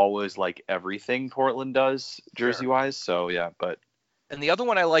almost always like everything Portland does jersey wise. So yeah, but. And the other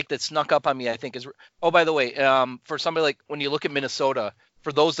one I like that snuck up on me, I think, is by the way, for somebody like when you look at Minnesota,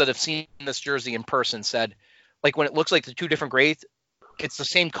 for those that have seen this jersey in person, said like when it looks like the 2 different grades, it's the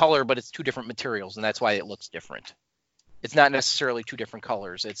same color, but it's 2 different materials, and that's why it looks different. It's not necessarily 2 different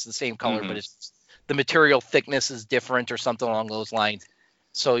colors. It's the same color, but it's the material thickness is different or something along those lines.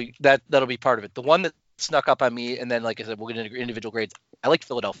 So that'll be part of it. The one that snuck up on me, and then like I said, we'll get into individual grades. I liked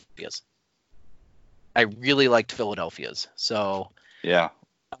Philadelphia's. I really liked Philadelphia's. So yeah,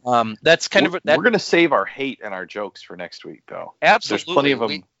 that's kind of we're gonna save our hate and our jokes for next week, though. Absolutely, there's plenty of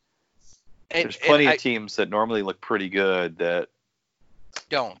them. There's plenty of teams that normally look pretty good that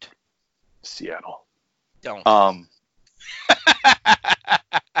don't. Seattle don't.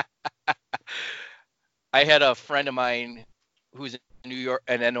 I had a friend of mine who's in New York,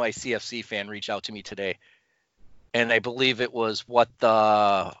 an NYCFC fan, reach out to me today, and I believe it was what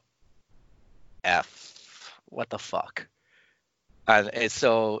the fuck. And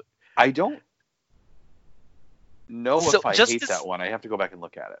so I don't know if I hate that one. I have to go back and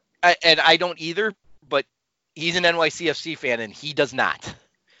look at it. I don't either, but he's an NYCFC fan and he does not.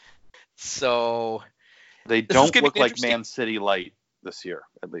 So they don't look like Man City Light this year,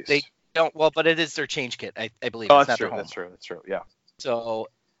 at least. They don't. Well, but it is their change kit, I believe. Oh, that's true. That's true. Yeah. So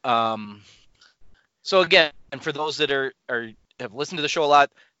So again, and for those that have listened to the show a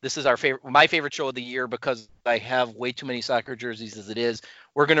lot, this is my favorite show of the year because I have way too many soccer jerseys as it is.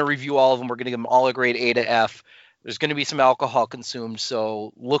 We're going to review all of them. We're going to give them all a grade A to F. There's going to be some alcohol consumed,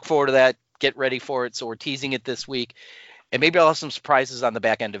 so look forward to that. Get ready for it. So we're teasing it this week, and maybe I'll have some surprises on the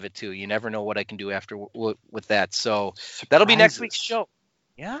back end of it too. You never know what I can do after with that. So that'll be next week's show.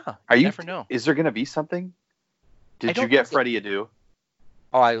 Yeah, you never know. Is there going to be something? Did you get Freddie Adu?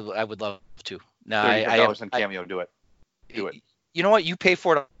 Oh, I would love to. No, $30 on Cameo. Do it. You know what? You pay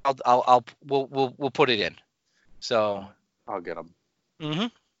for it. We'll put it in. So I'll get them. Mm-hmm.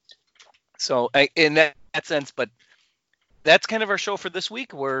 So in that sense, but that's kind of our show for this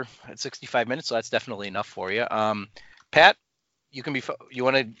week. We're at 65 minutes, so that's definitely enough for you. Pat, you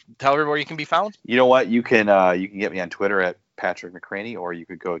want to tell everybody where you can be found? You know what? You can get me on Twitter at Patrick McCraney, or you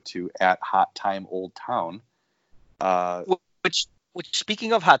could go to @HotTimeOldTown. Which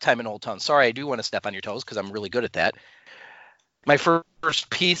speaking of Hot Time in Old Town, sorry, I do want to step on your toes because I'm really good at that. My first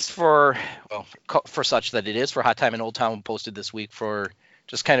piece for such that it is for Hot Time in Old Town posted this week for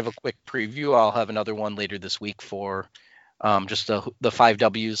just kind of a quick preview. I'll have another one later this week for just the 5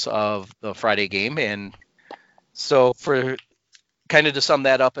 W's of the Friday game. And so for kind of to sum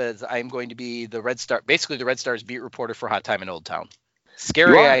that up, as I'm going to be the Red Stars beat reporter for Hot Time in Old Town.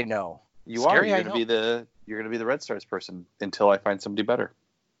 Scary, I know. You're going to be the Red Stars person until I find somebody better.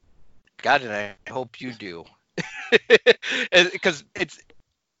 God, and I hope you do. Because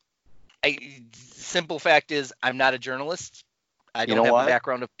simple fact is I'm not a journalist. I don't have a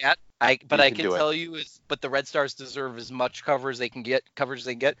background of that. But I can tell you the Red Stars deserve as much coverage as they can get.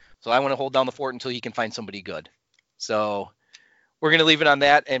 So I want to hold down the fort until you can find somebody good. So we're going to leave it on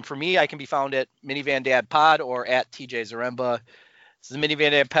that. And for me, I can be found at Minivan Dad Pod or at TJ Zaremba. This is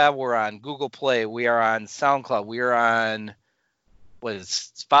Minivan Dad Pod. We're on Google Play. We are on SoundCloud. We are on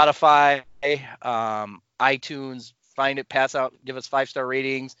Spotify, iTunes. Find it, pass out, give us 5-star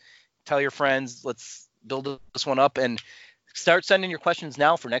ratings. Tell your friends. Let's build this one up and start sending your questions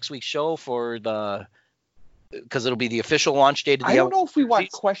now for next week's show because it'll be the official launch date of the. I don't know if we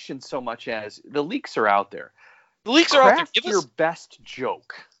want questions so much as the leaks are out there. The leaks are out there. Give us your best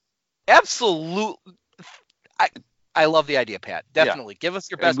joke. Absolutely. I love the idea, Pat. Definitely. Give us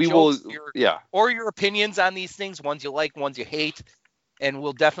your best jokes or your opinions on these things, ones you like, ones you hate, and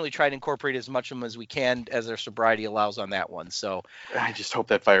we'll definitely try to incorporate as much of them as we can as our sobriety allows on that one. So I just hope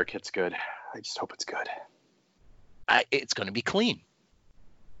that fire kit's good. I just hope it's good. It's going to be clean.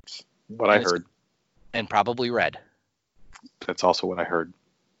 What I heard. And probably red. That's also what I heard.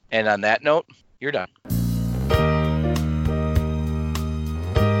 And on that note, you're done.